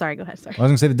 Oh, I'm sorry. Go ahead. Sorry. I was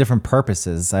going to say the different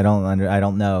purposes. I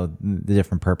don't know the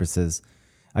different purposes.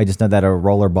 I just know that a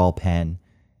rollerball pen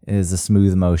is a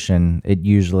smooth motion. It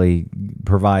usually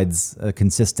provides a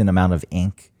consistent amount of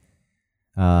ink.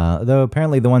 Though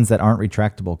apparently the ones that aren't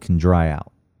retractable can dry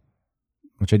out,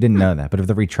 which I didn't know that. But if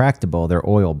they're retractable, they're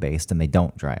oil based and they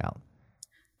don't dry out.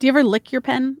 Do you ever lick your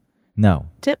pen No,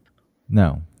 tip?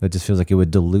 no. That just feels like it would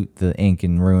dilute the ink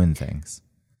and ruin things.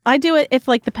 I do it if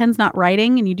like the pen's not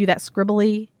writing and you do that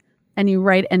scribbly and you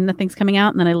write and nothing's coming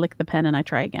out, and then I lick the pen and I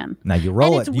try again. Now you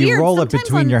roll it's it. You weird. roll it Sometimes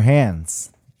between your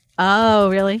hands. Oh,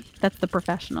 really? That's the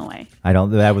professional way.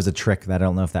 That was a trick that I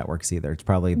don't know if that works either. It's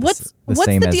probably What's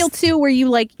same the as deal too, where you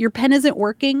like your pen isn't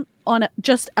working on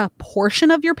just a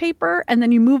portion of your paper, and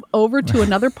then you move over to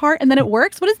another part, and then it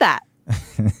works? What is that?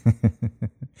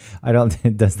 I don't.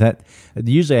 It does that.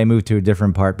 Usually, I move to a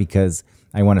different part because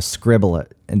I want to scribble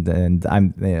it, and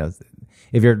I'm.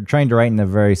 If you're trying to write in a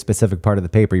very specific part of the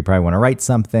paper, you probably want to write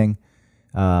something.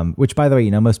 Which, by the way,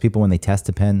 most people when they test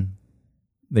a pen,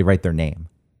 they write their name.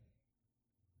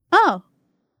 Oh,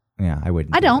 Yeah, I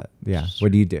wouldn't. I do don't. that. Yeah.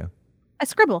 What do you do? I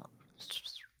scribble.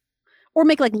 Or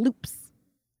make like loops.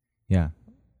 Yeah.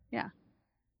 Yeah.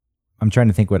 I'm trying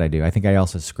to think what I do. I think I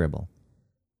also scribble.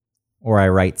 Or I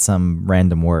write some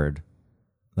random word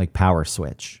like power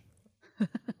switch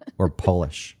or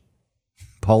Polish.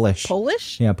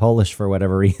 Polish? Yeah, Polish for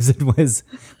whatever reason was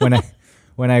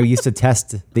when I used to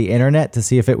test the internet to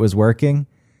see if it was working.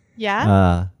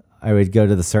 Yeah. I would go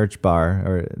to the search bar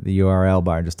or the URL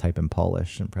bar and just type in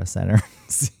Polish and press enter.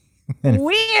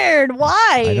 Weird.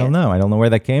 Why? I don't know. I don't know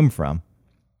where that came from.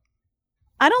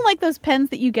 I don't like those pens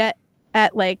that you get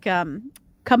at like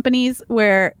companies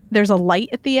where there's a light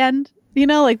at the end. You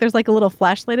know, like there's like a little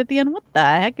flashlight at the end. What the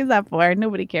heck is that for?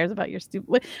 Nobody cares about your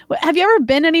stupid. Have you ever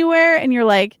been anywhere and you're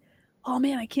like, oh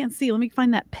man, I can't see. Let me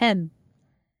find that pen.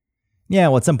 Yeah,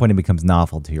 well, at some point it becomes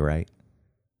novelty, right?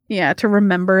 Yeah, to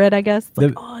remember it, I guess. It's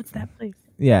like, oh, it's that place.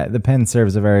 Yeah, the pen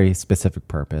serves a very specific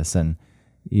purpose, and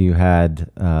you had,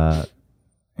 a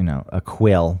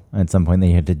quill at some point that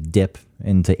you had to dip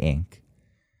into ink,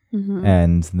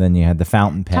 and then you had the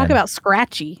fountain pen. Talk about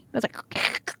scratchy. That's like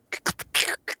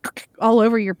all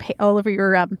over your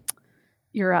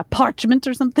parchment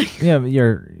or something. Yeah,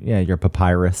 your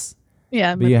papyrus.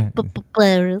 Yeah, But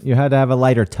you had to have a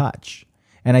lighter touch,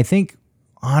 and I think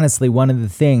honestly one of the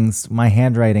things my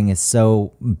handwriting is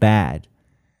so bad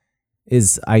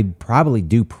is I probably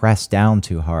do press down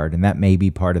too hard, and that may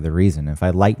be part of the reason. If I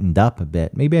lightened up a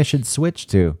bit, maybe I should switch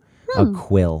to a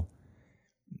quill.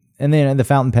 And then the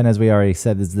fountain pen, as we already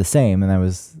said, is the same, and that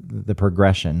was the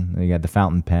progression. You had the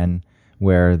fountain pen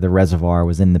where the reservoir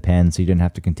was in the pen, so you didn't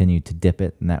have to continue to dip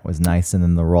it, and that was nice. And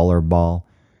then the roller ball.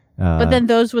 But then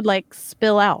those would like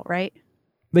spill out, right?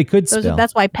 They could spill.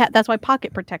 That's why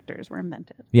pocket protectors were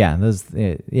invented. Yeah,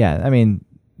 I mean,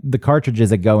 the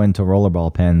cartridges that go into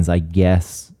rollerball pens, I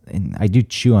guess, and I do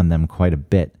chew on them quite a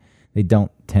bit. They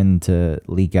don't tend to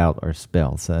leak out or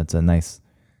spill, so it's a nice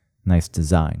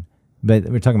design. But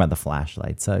we're talking about the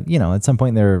flashlight. So, at some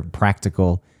point there are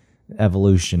practical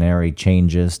evolutionary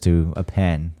changes to a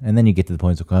pen. And then you get to the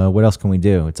point of, what else can we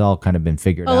do? It's all kind of been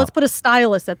figured out. Oh, let's put a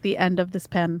stylus at the end of this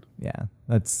pen. Yeah,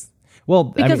 that's... Well,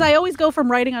 because I always go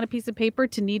from writing on a piece of paper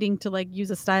to needing to like use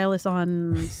a stylus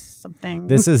on something.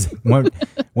 This is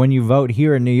when you vote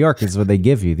here in New York, this is what they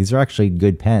give you. These are actually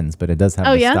good pens, but it does have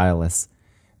the stylus.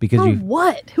 Because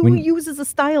what? Who uses a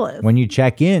stylus? When you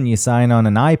check in, you sign on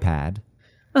an iPad.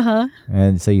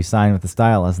 And so you sign with the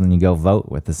stylus, and then you go vote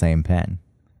with the same pen.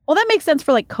 Well, that makes sense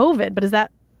for like COVID, but is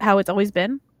that how it's always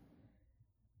been?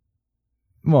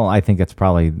 Well, I think it's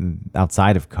probably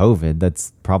outside of COVID.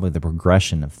 That's probably the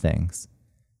progression of things.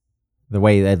 The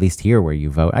way, at least here where you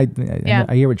vote. I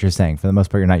hear what you're saying. For the most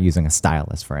part, you're not using a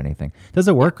stylus for anything. Does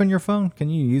it work on your phone? Can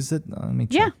you use it? Let me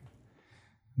check. Yeah.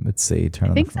 Let's see. Turn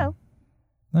on I think the phone.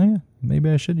 so. Oh, yeah. Maybe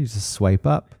I should use a swipe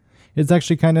up. It's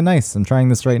actually kind of nice. I'm trying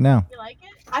this right now. You like it?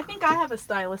 I think I have a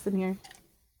stylus in here.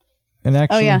 And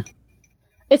actually, oh, yeah.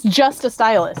 It's just a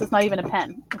stylus. It's not even a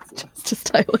pen. It's just a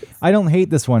stylus. I don't hate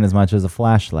this one as much as a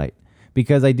flashlight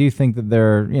because I do think that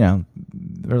there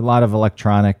are a lot of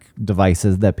electronic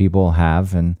devices that people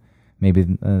have, and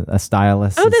maybe a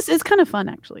stylus. Oh, this is kind of fun,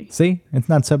 actually. See? It's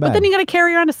not so bad. But then you got to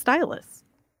carry around a stylus.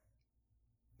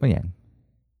 Well, yeah.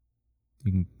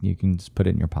 You can just put it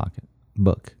in your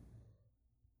pocketbook.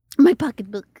 My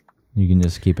pocketbook. You can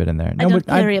just keep it in there. I don't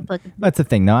carry a pocketbook. That's the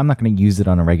thing. No, I'm not going to use it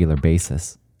on a regular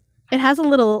basis. It has a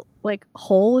little like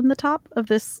hole in the top of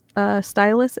this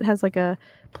stylus. It has like a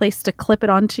place to clip it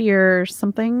onto your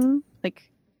something, like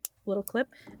a little clip.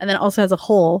 And then it also has a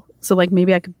hole. So like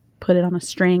maybe I could put it on a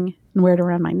string and wear it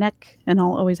around my neck, and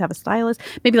I'll always have a stylus.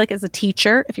 Maybe like as a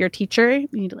teacher, if you're a teacher, you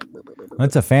need to like...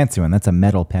 That's a fancy one. That's a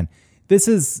metal pen. This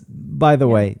is, by the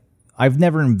way, I've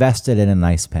never invested in a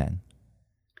nice pen.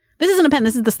 This isn't a pen.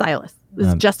 This is the stylus. This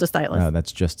is just a stylus. No,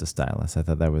 that's just a stylus. I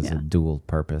thought that was a dual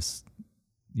purpose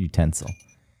utensil.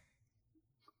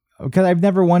 Because I've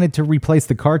never wanted to replace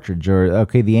the cartridge or,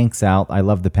 the ink's out. I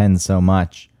love the pen so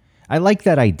much. I like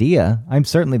that idea. I'm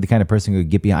certainly the kind of person who would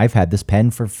get behind. I've had this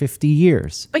pen for 50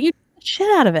 years. But you shit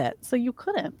out of it, so you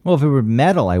couldn't. Well, if it were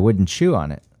metal, I wouldn't chew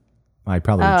on it. I'd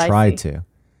probably try to.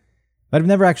 But I've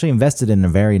never actually invested in a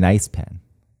very nice pen.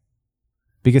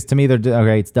 Because to me,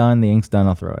 it's done, the ink's done,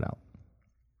 I'll throw it out.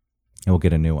 And we'll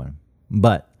get a new one.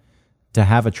 But to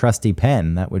have a trusty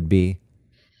pen, that would be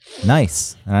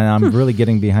nice. And I'm really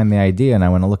getting behind the idea, and I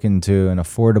want to look into an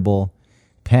affordable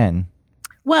pen.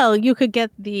 Well, you could get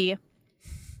the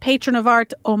Patron of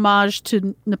Art Homage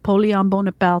to Napoleon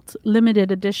Bonaparte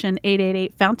limited edition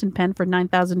 888 fountain pen for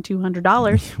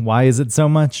 $9,200. Why is it so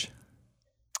much?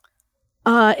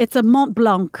 It's a Mont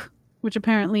Blanc, which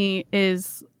apparently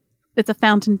it's a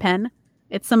fountain pen.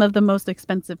 It's some of the most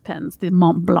expensive pens, the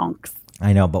Mont Blancs.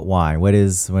 I know, but why? What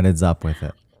is up with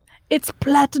it? It's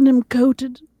platinum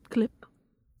coated, Clip.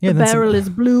 Yeah, The that's barrel is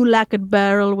blue lacquered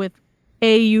barrel with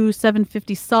AU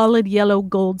 750 solid yellow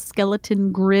gold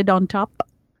skeleton grid on top.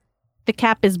 The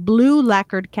cap is blue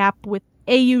lacquered cap with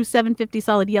AU 750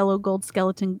 solid yellow gold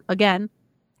skeleton again.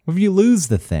 If you lose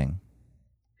the thing,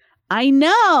 I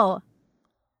know.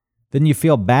 then you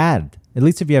feel bad. At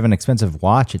least if you have an expensive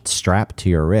watch, it's strapped to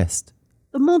your wrist.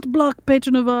 The Mont Blanc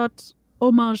patron of art,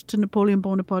 homage to Napoleon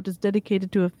Bonaparte, is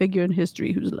dedicated to a figure in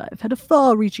history whose life had a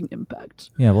far-reaching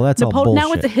impact. Yeah, well, that's all bullshit.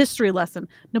 Now it's a history lesson.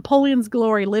 Napoleon's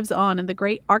glory lives on in the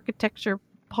great architecture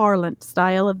parlante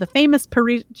style of the famous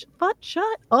Paris. What?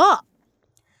 Shut up.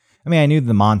 I mean, I knew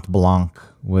the Mont Blanc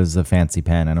was a fancy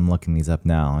pen, and I'm looking these up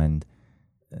now, and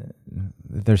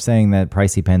they're saying that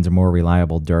pricey pens are more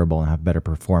reliable, durable, and have better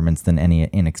performance than any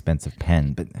inexpensive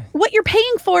pen. But What you're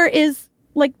paying for is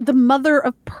like the mother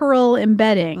of pearl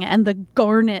embedding and the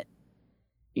garnet,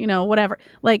 whatever.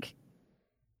 Like,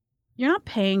 you're not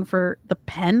paying for the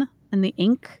pen and the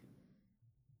ink,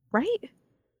 right?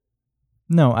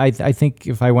 no, I think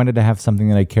if I wanted to have something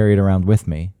that I carried around with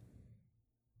me,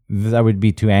 I would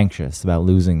be too anxious about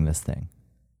losing this thing.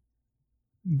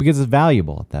 Because it's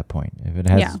valuable at that point. If it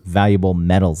has valuable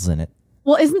metals in it.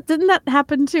 Well, didn't that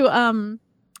happen to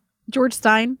George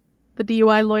Stein, the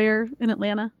DUI lawyer in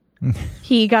Atlanta?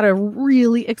 He got a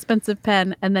really expensive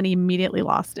pen and then he immediately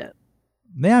lost it.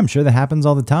 Yeah, I'm sure that happens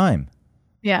all the time.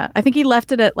 Yeah, I think he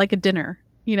left it at like a dinner.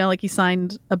 Like he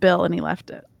signed a bill and he left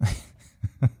it.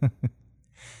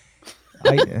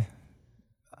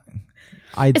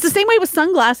 It's the same way with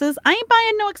sunglasses. I ain't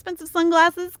buying no expensive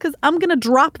sunglasses because I'm going to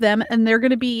drop them and they're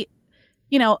going to be,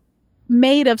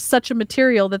 made of such a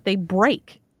material that they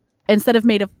break instead of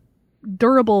made of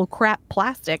durable crap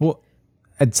plastic. Well,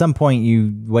 at some point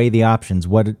you weigh the options.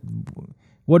 What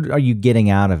are you getting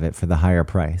out of it for the higher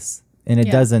price? And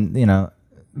it doesn't,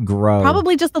 grow.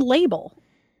 Probably just the label,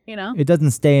 It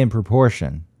doesn't stay in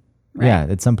proportion. Right. Yeah,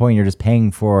 at some point you're just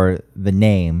paying for the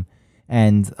name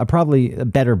and probably a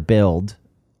better build.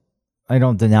 I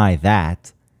don't deny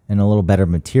that, and a little better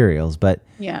materials, but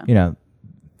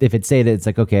if it say that it's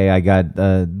like, okay, I got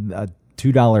a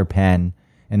 $2 pen,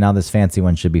 and now this fancy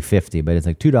one should be $50, but it's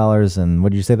like $2, and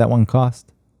what did you say that one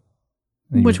cost?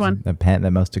 Which one? The pen,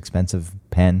 the most expensive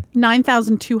pen.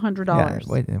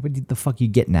 $9,200. Yeah, what the fuck are you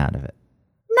getting out of it?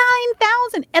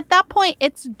 $9,000. At that point,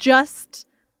 it's just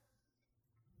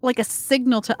like a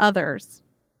signal to others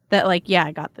that, like, yeah,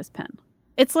 I got this pen.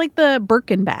 It's like the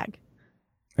Birkin bag.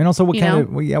 And also,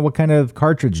 what kind of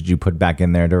cartridge did you put back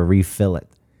in there to refill it?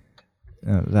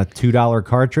 That $2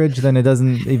 cartridge? Then it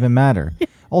doesn't even matter.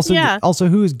 Also,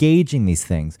 who's gauging these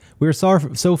things? We're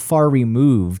so far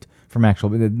removed from actual.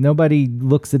 Nobody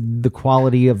looks at the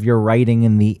quality of your writing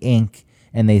in the ink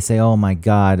and they say, "Oh my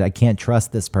God, I can't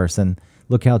trust this person.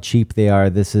 Look how cheap they are.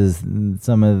 This is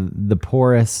some of the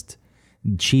poorest,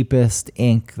 cheapest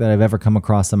ink that I've ever come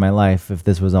across in my life. If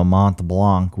this was a Mont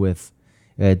Blanc with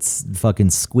it's fucking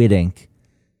squid ink."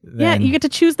 Yeah, you get to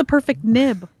choose the perfect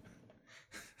nib.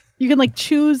 You can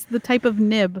choose the type of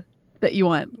nib that you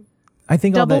want. I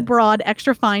think double broad,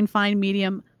 extra fine, fine,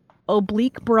 medium,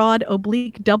 oblique broad,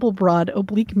 oblique double broad,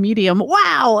 oblique medium.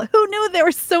 Wow, who knew there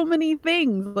were so many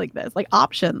things like this, like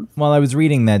options? Well, I was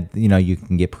reading that you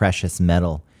can get precious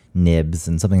metal nibs,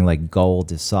 and something like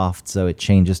gold is soft, so it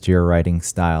changes to your writing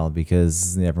style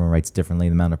because everyone writes differently.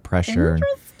 The amount of pressure.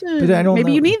 Interesting. But I don't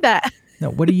Maybe know. you need that. No,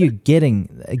 what are you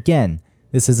getting? Again,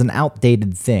 this is an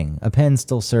outdated thing. A pen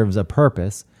still serves a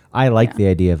purpose. I like the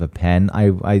idea of a pen.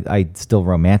 I still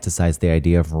romanticize the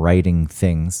idea of writing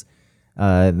things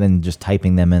than just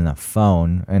typing them in a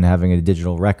phone and having a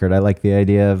digital record. I like the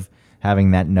idea of having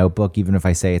that notebook, even if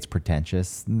I say it's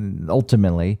pretentious.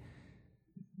 Ultimately,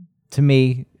 to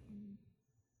me,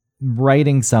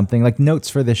 writing something, like notes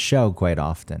for this show quite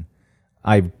often,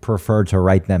 I prefer to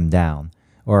write them down.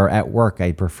 Or at work,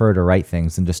 I prefer to write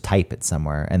things and just type it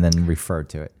somewhere and then refer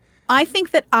to it. I think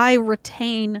that I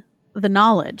retain the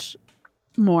knowledge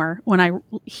more when I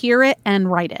hear it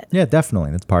and write it. Yeah, definitely.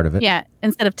 That's part of it. Yeah,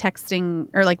 instead of texting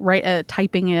or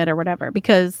typing it or whatever.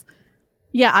 Because,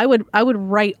 I would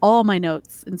write all my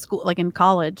notes in school, like in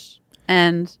college,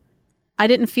 and I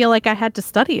didn't feel like I had to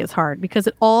study as hard because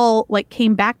it all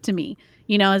came back to me.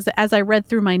 As I read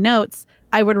through my notes,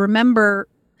 I would remember.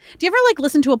 Do you ever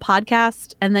listen to a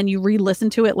podcast and then you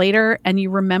re-listen to it later and you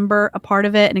remember a part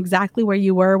of it and exactly where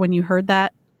you were when you heard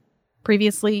that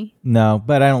previously? No,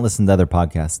 but I don't listen to other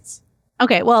podcasts.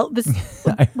 Okay, well,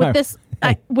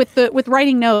 with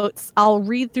writing notes, I'll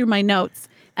read through my notes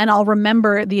and I'll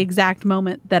remember the exact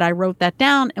moment that I wrote that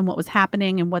down and what was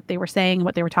happening and what they were saying and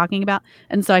what they were talking about.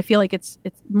 And so I feel like it's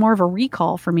more of a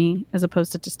recall for me as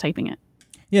opposed to just typing it.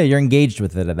 Yeah, you're engaged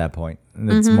with it at that point.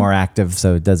 It's more active,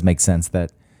 so it does make sense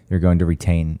that you're going to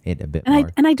retain it a bit more.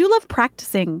 And I do love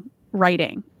practicing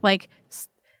writing. Like,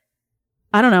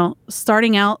 I don't know,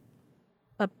 starting out,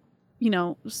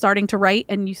 starting to write,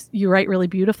 and you write really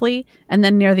beautifully, and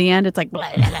then near the end, it's like,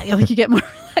 blah, blah, blah, like you get more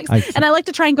relaxed. And I like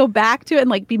to try and go back to it and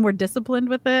like be more disciplined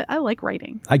with it. I like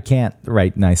writing. I can't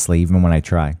write nicely even when I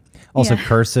try. Also,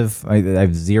 cursive, I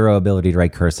have zero ability to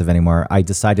write cursive anymore. I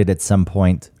decided at some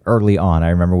point early on, I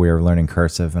remember we were learning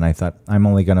cursive, and I thought, I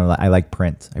like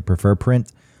print. I prefer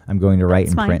print. I'm going to write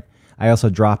in print. I also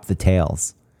dropped the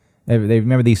tails. They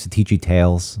remember they used to teach you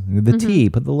tails. The T,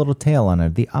 put the little tail on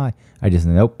it. The I. I just,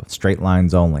 nope, straight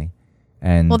lines only.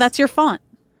 And well, that's your font.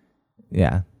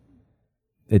 Yeah.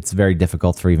 It's very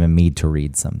difficult for even me to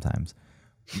read sometimes.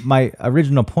 My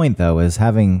original point, though, is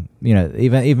having,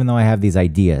 even though I have these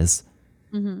ideas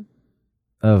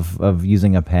of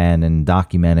using a pen and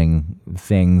documenting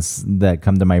things that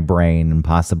come to my brain and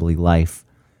possibly life.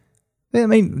 I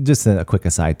mean, just a quick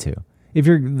aside, too. If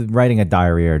you're writing a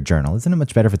diary or a journal, isn't it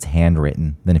much better if it's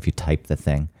handwritten than if you type the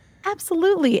thing?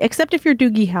 Absolutely, except if you're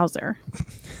Doogie Howser.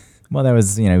 Well, that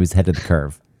was, he was ahead of the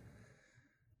curve.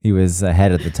 He was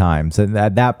ahead at the time. So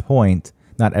at that point,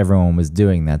 not everyone was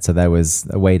doing that. So that was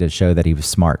a way to show that he was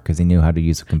smart because he knew how to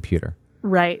use a computer.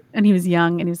 Right. And he was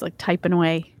young and he was like typing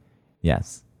away.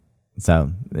 Yes.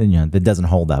 So, that doesn't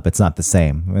hold up. It's not the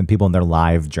same. When people in their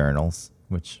live journals,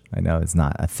 which I know is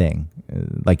not a thing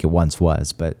like it once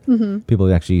was, but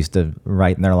people actually used to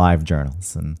write in their live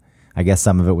journals. And I guess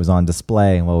some of it was on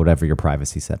display, well, whatever your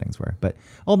privacy settings were. But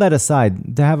all that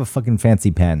aside, to have a fucking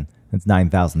fancy pen that's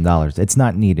 $9,000, it's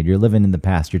not needed. You're living in the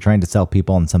past. You're trying to sell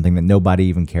people on something that nobody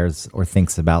even cares or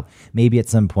thinks about. Maybe at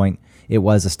some point it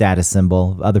was a status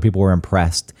symbol. Other people were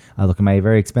impressed. Look at my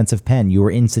very expensive pen. You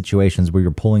were in situations where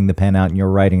you're pulling the pen out and you're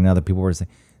writing, and other people were saying,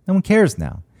 no one cares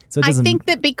now. So it doesn't. I think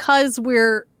that because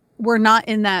we're not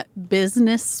in that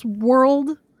business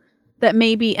world, that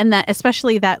maybe, and that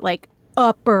especially that like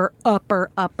upper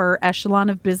echelon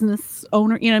of business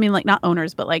owner, you know what I mean? Like not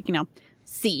owners, but like,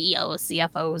 CEOs,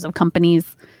 CFOs of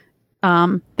companies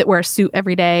that wear a suit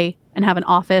every day and have an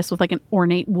office with like an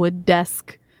ornate wood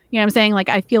desk. You know what I'm saying? Like,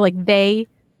 I feel like they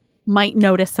might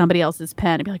notice somebody else's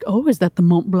pen and be like, oh, is that the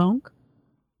Mont Blanc?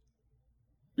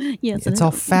 Yes. It's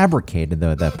all fabricated,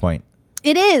 though, at that point.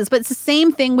 It is, but it's the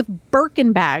same thing with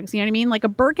Birkin bags. You know what I mean? Like a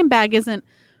Birkin bag isn't,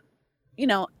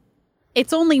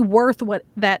 it's only worth what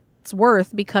that's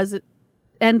worth because it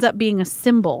ends up being a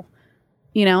symbol,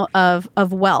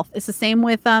 of wealth. It's the same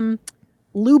with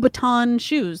Louboutin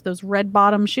shoes, those red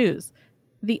bottom shoes.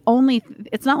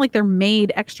 It's not like they're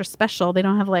made extra special. They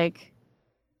don't have like,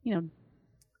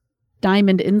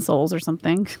 diamond insoles or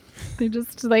something. They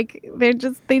just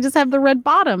have the red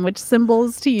bottom, which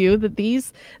symbols to you that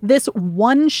this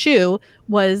one shoe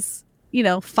was,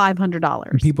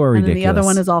 $500. People are ridiculous. And then the other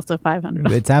one is also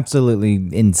 $500. It's absolutely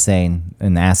insane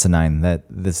and asinine that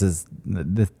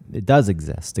it does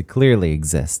exist. It clearly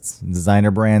exists. Designer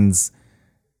brands,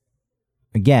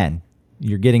 again,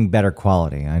 you're getting better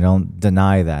quality. I don't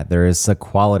deny that. There is a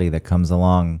quality that comes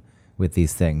along with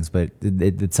these things, but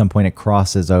at some point it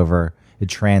crosses over, it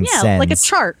transcends. Yeah, like a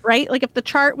chart, right? Like if the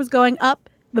chart was going up,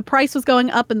 the price was going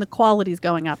up and the quality is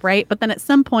going up, right? But then at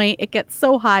some point it gets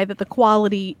so high that the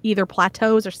quality either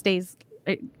plateaus or stays,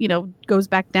 goes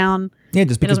back down. Yeah,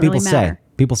 just because people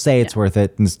say it's worth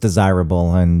it and it's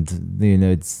desirable and,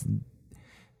 it's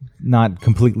not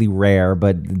completely rare,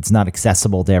 but it's not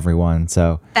accessible to everyone.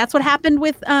 So that's what happened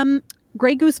with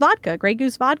Grey Goose vodka. Grey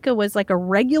Goose vodka was like a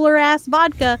regular ass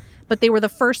vodka, but they were the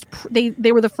first.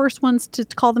 They were the first ones to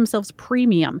call themselves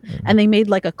premium, and they made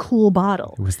like a cool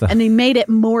bottle, and they made it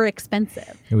more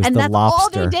expensive. It was and the that's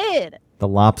lobster. all they did. The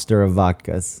lobster of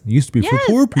vodkas. It used to be for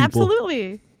poor people.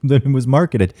 Absolutely. Then it was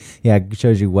marketed. Yeah, it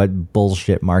shows you what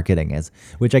bullshit marketing is.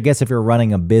 Which I guess if you're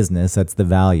running a business, that's the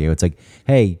value. It's like,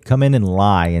 hey, come in and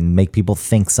lie and make people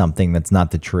think something that's not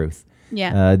the truth.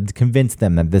 Yeah. Convince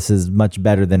them that this is much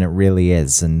better than it really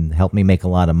is, and help me make a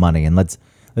lot of money. And let's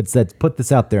put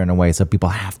this out there in a way so people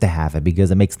have to have it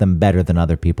because it makes them better than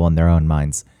other people in their own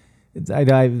minds.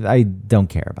 I don't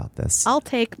care about this. I'll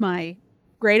take my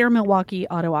Greater Milwaukee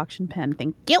Auto Auction pen.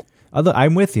 Thank you. Although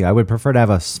I'm with you. I would prefer to have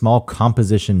a small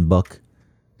composition book.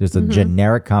 Just a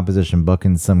generic composition book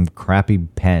and some crappy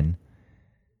pen.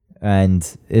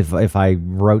 And if I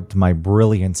wrote my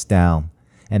brilliance down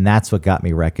and that's what got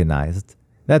me recognized,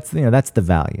 that's the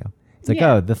value. It's like,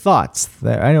 Yeah. oh, the thoughts.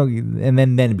 I know, and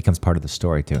then it becomes part of the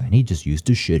story too. And he just used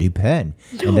a shitty pen.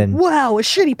 And then Wow, a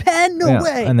shitty pen? No yeah,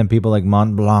 way. and then people like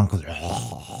Mont Blanc,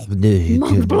 he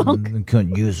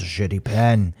couldn't use a shitty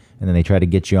pen. And then they try to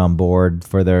get you on board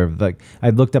for their, like, I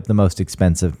looked up the most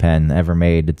expensive pen ever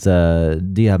made. It's a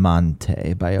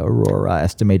Diamante by Aurora,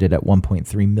 estimated at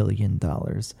 $1.3 million.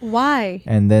 Why?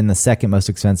 And then the second most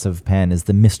expensive pen is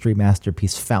the Mystery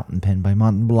Masterpiece Fountain Pen by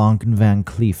Mont Blanc and Van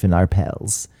Cleef and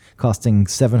Arpels, costing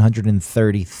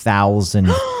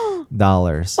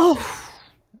 $730,000. Oh.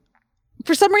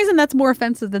 For some reason, that's more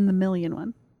offensive than the million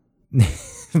one.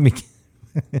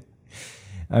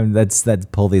 Let's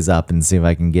pull these up and see if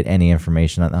I can get any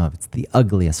information on. Oh, it's the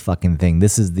ugliest fucking thing.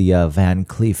 This is the Van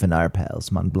Cleef and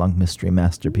Arpels Mont Blanc Mystery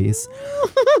Masterpiece.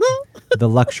 The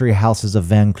luxury houses of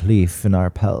Van Cleef and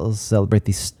Arpels celebrate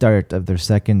the start of their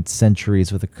second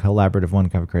centuries with a collaborative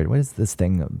one-cover created. What is this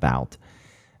thing about?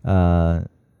 The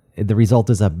result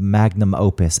is a magnum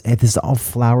opus. This is all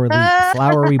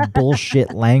flowery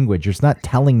bullshit language. It's not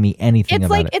telling me anything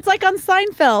about it. It's like on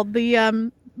Seinfeld,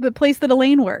 the place that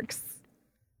Elaine works.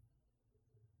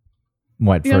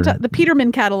 What, you know, the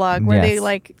Peterman catalog, where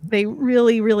Yes. they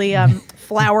really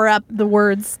flower up the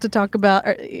words to talk about,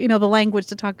 or, the language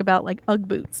to talk about, like Ugg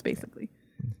boots, basically.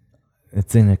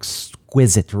 It's an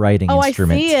exquisite writing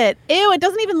instrument. I see it. Ew, it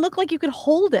doesn't even look like you could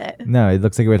hold it. No, it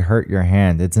looks like it would hurt your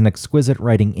hand. It's an exquisite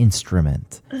writing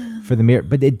instrument for the mirror.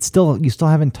 But you still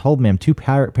haven't told me. I'm two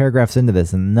paragraphs into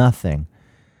this and nothing.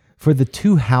 For the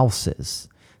two houses,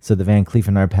 so the Van Cleef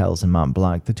and Arpels and Mont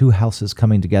Blanc, the two houses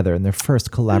coming together in their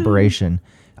first collaboration.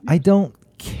 I don't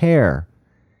care.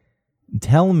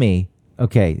 Tell me.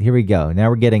 Okay, here we go. Now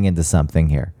we're getting into something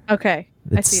here. Okay.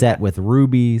 It's set with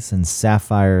rubies and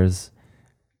sapphires.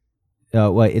 It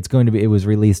was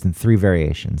released in 3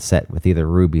 variations, set with either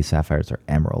rubies, sapphires, or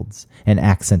emeralds, and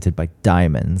accented by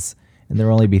diamonds. And there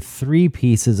will only be 3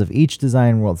 pieces of each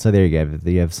design world. So there you go.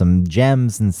 You have some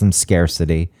gems and some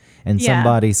scarcity. And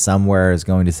somebody somewhere is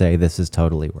going to say this is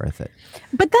totally worth it.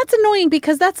 But that's annoying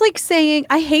because that's like saying,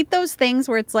 I hate those things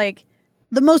where it's like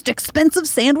the most expensive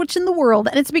sandwich in the world.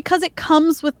 And it's because it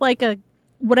comes with like a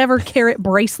whatever carrot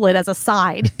bracelet as a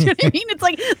side. Do you know what I mean? It's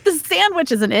like the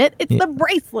sandwich isn't it. It's the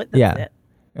bracelet that's it.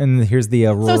 And here's the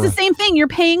Aurora. So it's the same thing. You're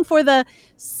paying for the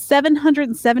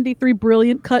 773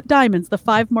 brilliant cut diamonds, the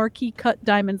 5 marquee cut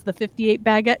diamonds, the 58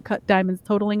 baguette cut diamonds,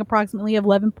 totaling approximately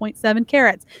 11.7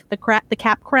 carats. The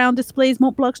cap crown displays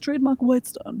Mont Blanc's trademark white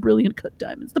stone, brilliant cut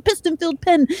diamonds. The piston-filled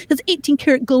pen has 18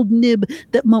 karat gold nib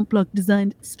that Mont Blanc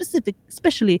designed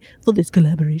especially for this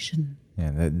collaboration.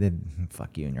 Yeah,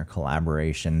 fuck you and your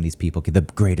collaboration. These people, the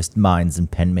greatest minds in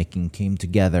pen making came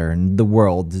together, and the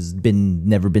world has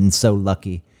never been so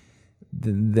lucky.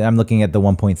 I'm looking at the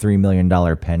 $1.3 million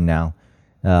pen now.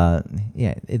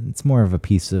 It's more of a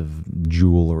piece of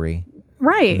jewelry,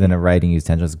 right, than a writing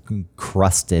utensil. It's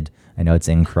crusted. I know it's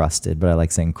encrusted, but I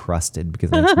like saying crusted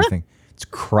because it makes me think it's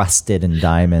crusted in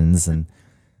diamonds, and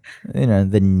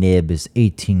the nib is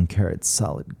 18 karat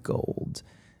solid gold,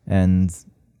 and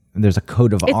there's a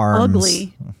coat of arms.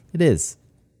 Ugly. It is.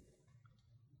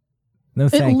 No,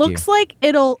 thank you. It looks like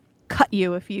it'll cut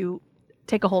you if you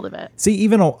take a hold of it. See,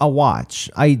 even a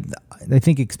watch. I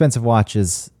think expensive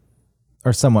watches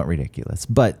are somewhat ridiculous,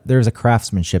 but there's a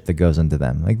craftsmanship that goes into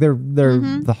them. Like they're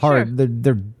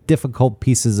they're difficult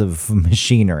pieces of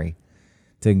machinery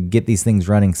to get these things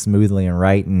running smoothly and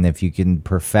right. And if you can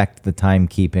perfect the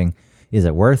timekeeping, is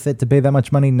it worth it to pay that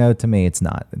much money? No, to me, it's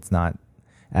not. It's not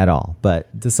at all.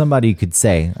 But to somebody you could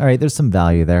say, all right, there's some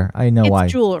value there. I know why.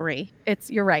 It's jewelry.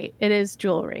 You're right. It is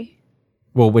jewelry.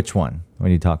 Well, which one? What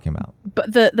are you talking about?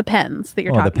 But the pens that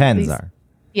you're talking about. The pens are.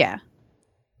 Yeah.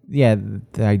 Yeah,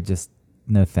 I just,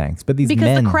 no thanks. But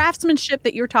because the craftsmanship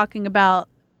that you're talking about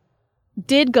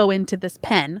did go into this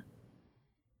pen,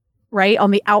 right,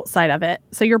 on the outside of it.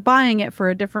 So you're buying it for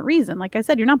a different reason. Like I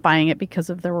said, you're not buying it because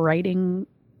of the writing,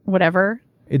 whatever.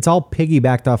 It's all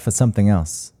piggybacked off of something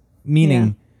else.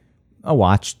 Meaning, a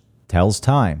watch tells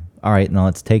time. All right, now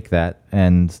let's take that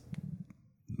and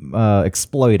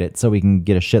exploit it so we can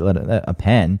get a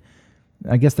pen.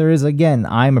 I guess there is, again,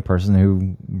 I'm a person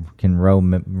who can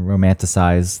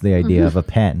romanticize the idea of a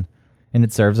pen, and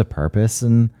it serves a purpose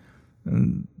and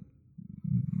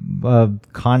a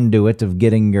conduit of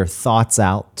getting your thoughts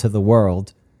out to the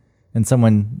world, and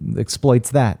someone exploits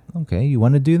that. Okay, you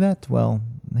want to do that? Well,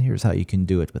 here's how you can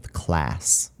do it with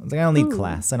class. I was like, I don't need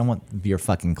class. I don't want your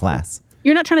fucking class.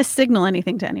 You're not trying to signal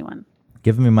anything to anyone.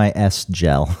 Give me my S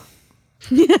gel.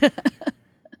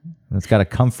 It's got a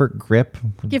comfort grip.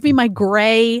 Give me my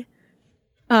gray,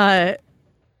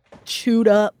 chewed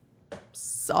up,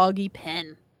 soggy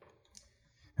pen.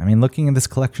 I mean, looking at this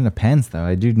collection of pens, though,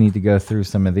 I do need to go through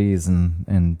some of these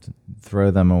and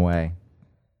throw them away.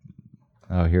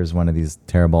 Oh, here's one of these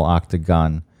terrible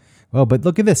octagon. Oh, but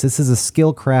look at this. This is a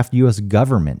Skillcraft U.S.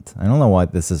 government. I don't know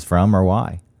what this is from or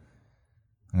why.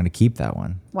 I'm going to keep that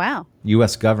one. Wow.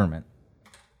 U.S. government.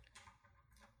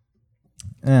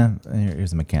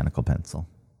 Here's a mechanical pencil.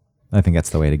 I think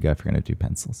that's the way to go if you're going to do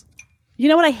pencils. You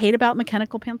know what I hate about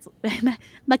mechanical pencils?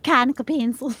 Mechanical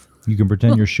pencils. You can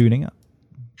pretend you're shooting up.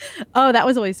 Oh, that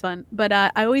was always fun. But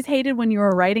I always hated when you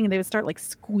were writing and they would start like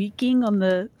squeaking on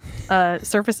the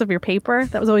surface of your paper.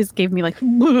 That was always gave me like.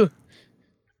 Bleh.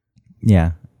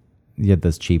 Yeah. You get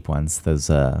those cheap ones,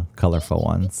 those colorful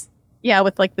ones. Yeah,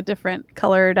 with like the different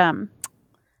colored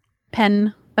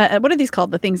pen. What are these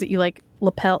called? The things that you like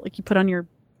lapel, like you put on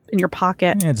in your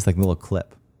pocket. Yeah, just like a little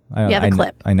clip.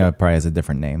 Clip. I know it probably has a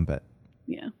different name, but.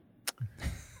 Yeah.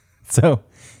 So,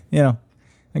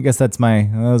 I guess those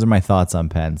are my thoughts on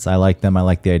pens. I like them. I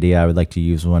like the idea. I would like to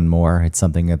use one more. It's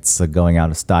something that's going out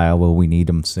of style. Will we need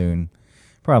them soon?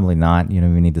 Probably not. We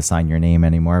need to sign your name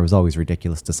anymore. It was always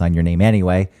ridiculous to sign your name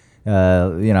anyway.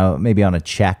 Maybe on a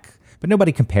check. But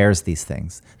nobody compares these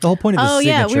things. The whole point of the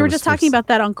signature we were just talking about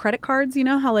that on credit cards. You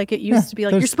know how like it used to be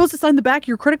like you're supposed to sign the back of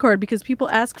your credit card because people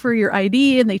ask for your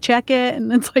ID and they check it,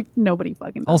 and it's like nobody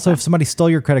fucking does Also, that. if somebody stole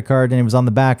your credit card and it was on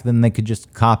the back, then they could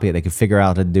just copy it. They could figure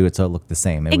out how to do it so it looked the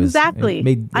same.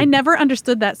 I never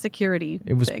understood that security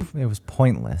thing. It was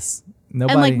pointless.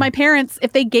 Nobody, and like my parents,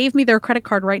 if they gave me their credit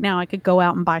card right now, I could go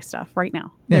out and buy stuff right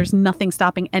now. Yeah. There's nothing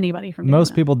stopping anybody from doing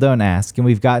most that. people don't ask, and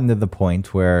we've gotten to the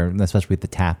point where, especially with the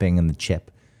tapping and the chip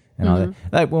and all that.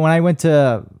 Like when I went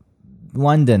to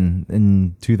London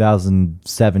in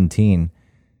 2017,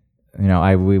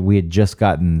 we had just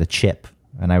gotten the chip,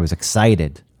 and I was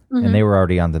excited, and they were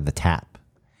already onto the tap.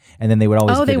 And then they would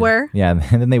always were? Yeah,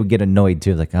 and then they would get annoyed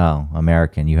too, like, oh,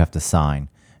 American, you have to sign.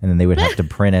 And then they would have to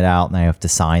print it out, and I have to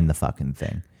sign the fucking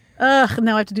thing. Ugh,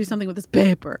 now I have to do something with this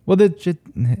paper. Well,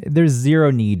 there's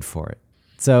zero need for it.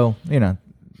 So,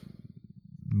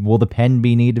 will the pen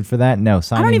be needed for that? No.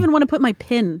 I don't even want to put my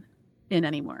PIN in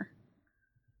anymore.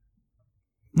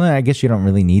 Well, I guess you don't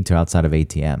really need to outside of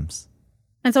ATMs.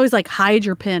 And it's always like, hide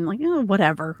your PIN. Like,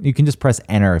 whatever. You can just press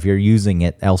enter if you're using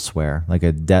it elsewhere, like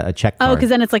a check card. Oh, because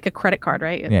then it's like a credit card,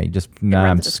 right? Yeah, you just, no,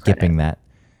 I'm skipping that.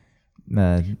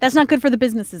 That's not good for the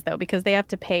businesses, though, because they have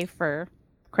to pay for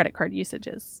credit card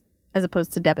usages as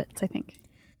opposed to debits, I think.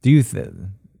 Do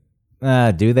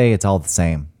they? It's all the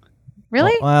same.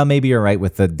 Really? Well, maybe you're right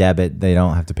with the debit. They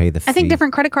don't have to pay the fee. I think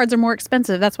different credit cards are more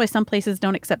expensive. That's why some places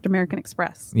don't accept American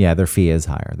Express. Yeah, their fee is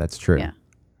higher. That's true. Yeah.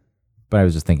 But I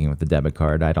was just thinking with the debit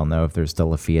card, I don't know if there's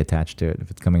still a fee attached to it.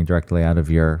 If it's coming directly out of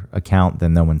your account,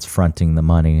 then no one's fronting the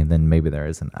money, and then maybe there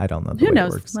isn't. I don't know the way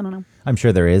knows? it works. I don't know. I'm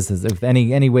sure there is. If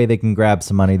any way they can grab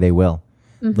some money, they will.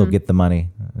 They'll get the money.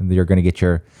 You're going to get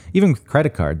even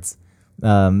credit cards,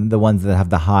 the ones that have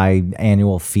the high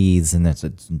annual fees, and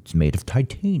it's made of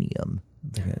titanium.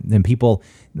 And people,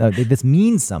 this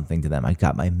means something to them. I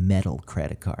got my metal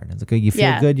credit card. It's like, you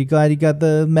feel good? You glad you got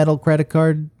the metal credit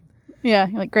card? Yeah,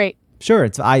 you're like, great. Sure,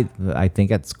 I think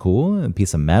that's cool. A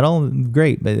piece of metal,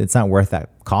 great, but it's not worth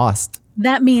that cost.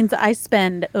 That means I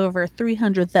spend over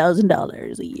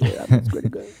 $300,000 a year on this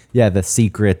credit card. Yeah, the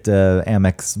secret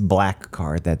Amex Black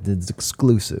card that is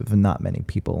exclusive and not many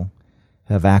people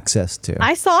have access to.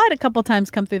 I saw it a couple times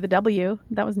come through the W.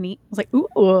 That was neat. I was like,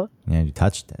 ooh. Yeah, you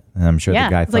touched it, and I'm sure the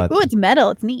guy thought, like, ooh, it's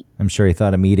metal. It's neat. I'm sure he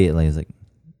thought immediately, he's like,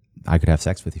 I could have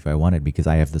sex with you if I wanted because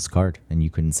I have this card, and you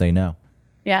couldn't say no.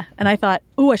 Yeah, and I thought,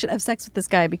 oh, I should have sex with this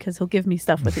guy because he'll give me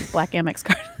stuff with his Black Amex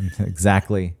card.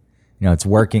 Exactly. It's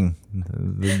working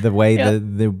the way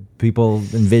the people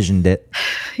envisioned it.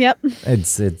 Yep.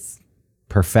 It's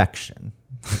perfection.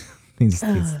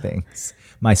 these things.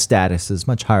 My status is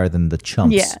much higher than the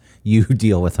chumps you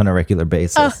deal with on a regular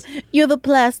basis. Oh, you have a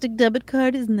plastic debit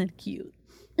card. Isn't that cute?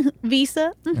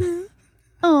 Visa? Mm-hmm.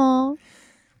 Oh.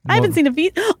 I haven't seen a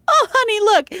Visa. Oh, honey,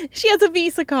 look. She has a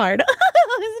Visa card.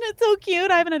 Isn't it so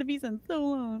cute? I haven't had a Visa in so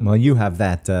long. Well, you have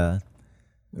that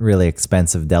really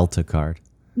expensive Delta card.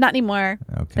 Not anymore.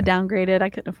 Okay. I downgraded. I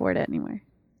couldn't afford it anymore.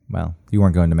 Well, you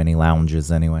weren't going to many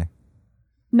lounges anyway.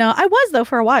 No, I was, though,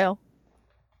 for a while.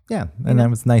 Yeah, and that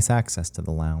was nice access to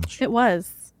the lounge. It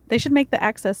was. They should make the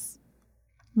access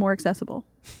more accessible.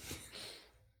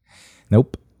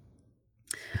 Nope.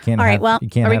 You can't All right, well, you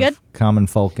can't are we have good? common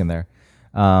folk in there.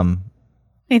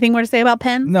 Anything more to say about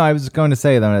pens? No, I was going to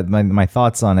say that my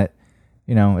thoughts on it,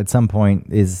 at some point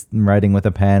is writing with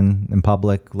a pen in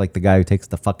public, like the guy who takes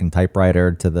the fucking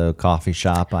typewriter to the coffee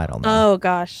shop. I don't know. Oh,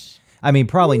 gosh. I mean,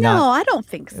 probably No, not. I don't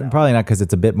think so. Probably not because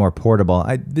it's a bit more portable.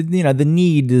 The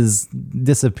need is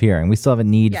disappearing. We still have a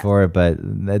need Yes. for it, but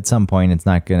at some point, it's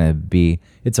not going to be.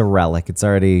 It's a relic. It's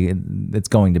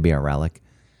going to be a relic.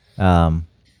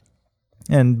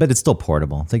 But it's still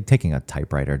portable. It's like taking a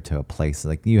typewriter to a place.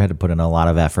 Like you had to put in a lot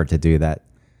of effort to do that.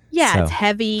 Yeah, So- it's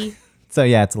heavy. So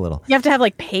yeah, it's a little You have to have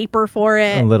like paper for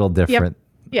it. different.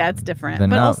 Yeah, it's different. Then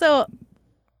But now- also,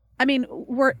 I mean,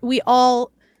 we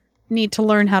all need to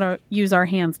learn how to use our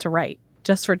hands to write,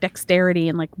 just for dexterity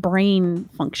and like brain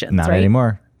functions. Not right?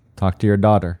 anymore. Talk to your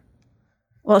daughter.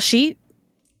 Well, she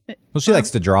Well, she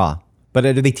likes to draw, but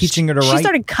are they teaching her to she write?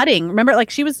 started cutting. Remember, like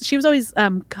she was always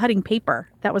cutting paper.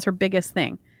 That was her biggest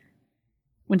thing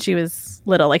when she was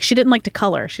little. Like she didn't like to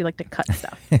color; she liked to cut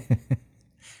stuff.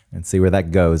 And see where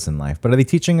that goes in life. But are they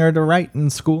teaching her to write in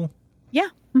school? Yeah,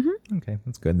 Okay,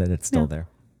 that's good that it's still there.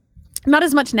 not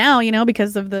as much now,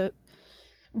 because of the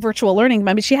virtual learning.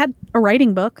 I mean, she had a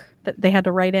writing book that they had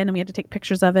to write in, and we had to take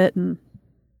pictures of it, and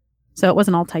so it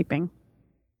wasn't all typing.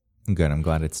 Good. I'm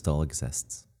glad it still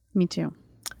exists. Me too.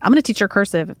 I'm going to teach her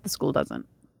cursive if the school doesn't.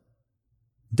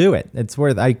 Do it. It's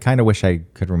worth. I kind of wish I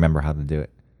could remember how to do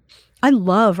it. I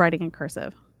love writing in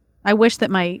cursive. I wish that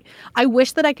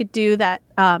I could do that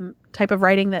type of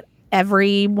writing that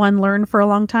everyone learned for a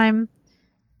long time.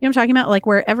 You know what I'm talking about? Like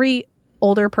where every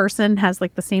older person has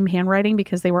like the same handwriting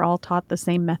because they were all taught the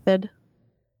same method.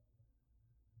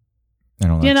 I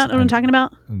don't know. Do you know what I'm talking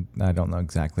about? I don't know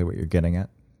exactly what you're getting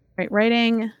at. Right,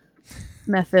 writing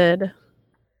method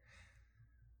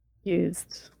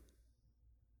used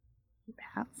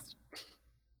past.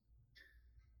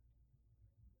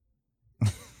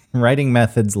 Writing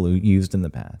methods used in the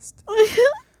past. I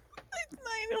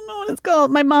don't know what it's called.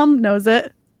 My mom knows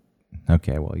it.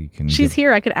 Okay, well you can. She's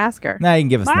here. I could ask her. Now you can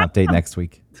give us an Wow. update next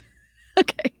week.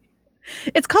 Okay.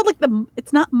 It's called like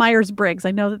it's not Myers-Briggs.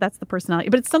 I know that that's the personality,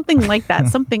 but it's something like that.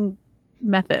 Something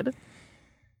method.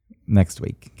 Next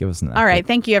week, give us an update. All right.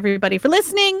 Thank you everybody for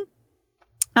listening.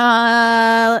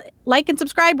 Like and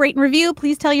subscribe, rate and review.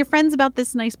 Please tell your friends about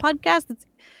this nice podcast. It's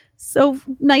so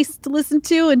nice to listen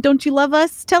to. And don't you love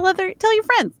us? Tell your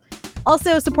friends.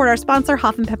 Also support our sponsor,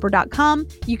 hoffandpepper.com.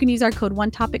 You can use our code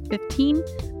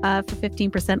OneTopic15 for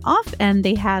 15% off. And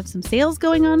they have some sales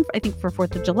going on, I think, for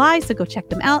 4th of July. So go check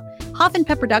them out.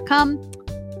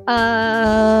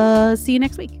 hoffandpepper.com. See you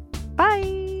next week.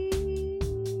 Bye.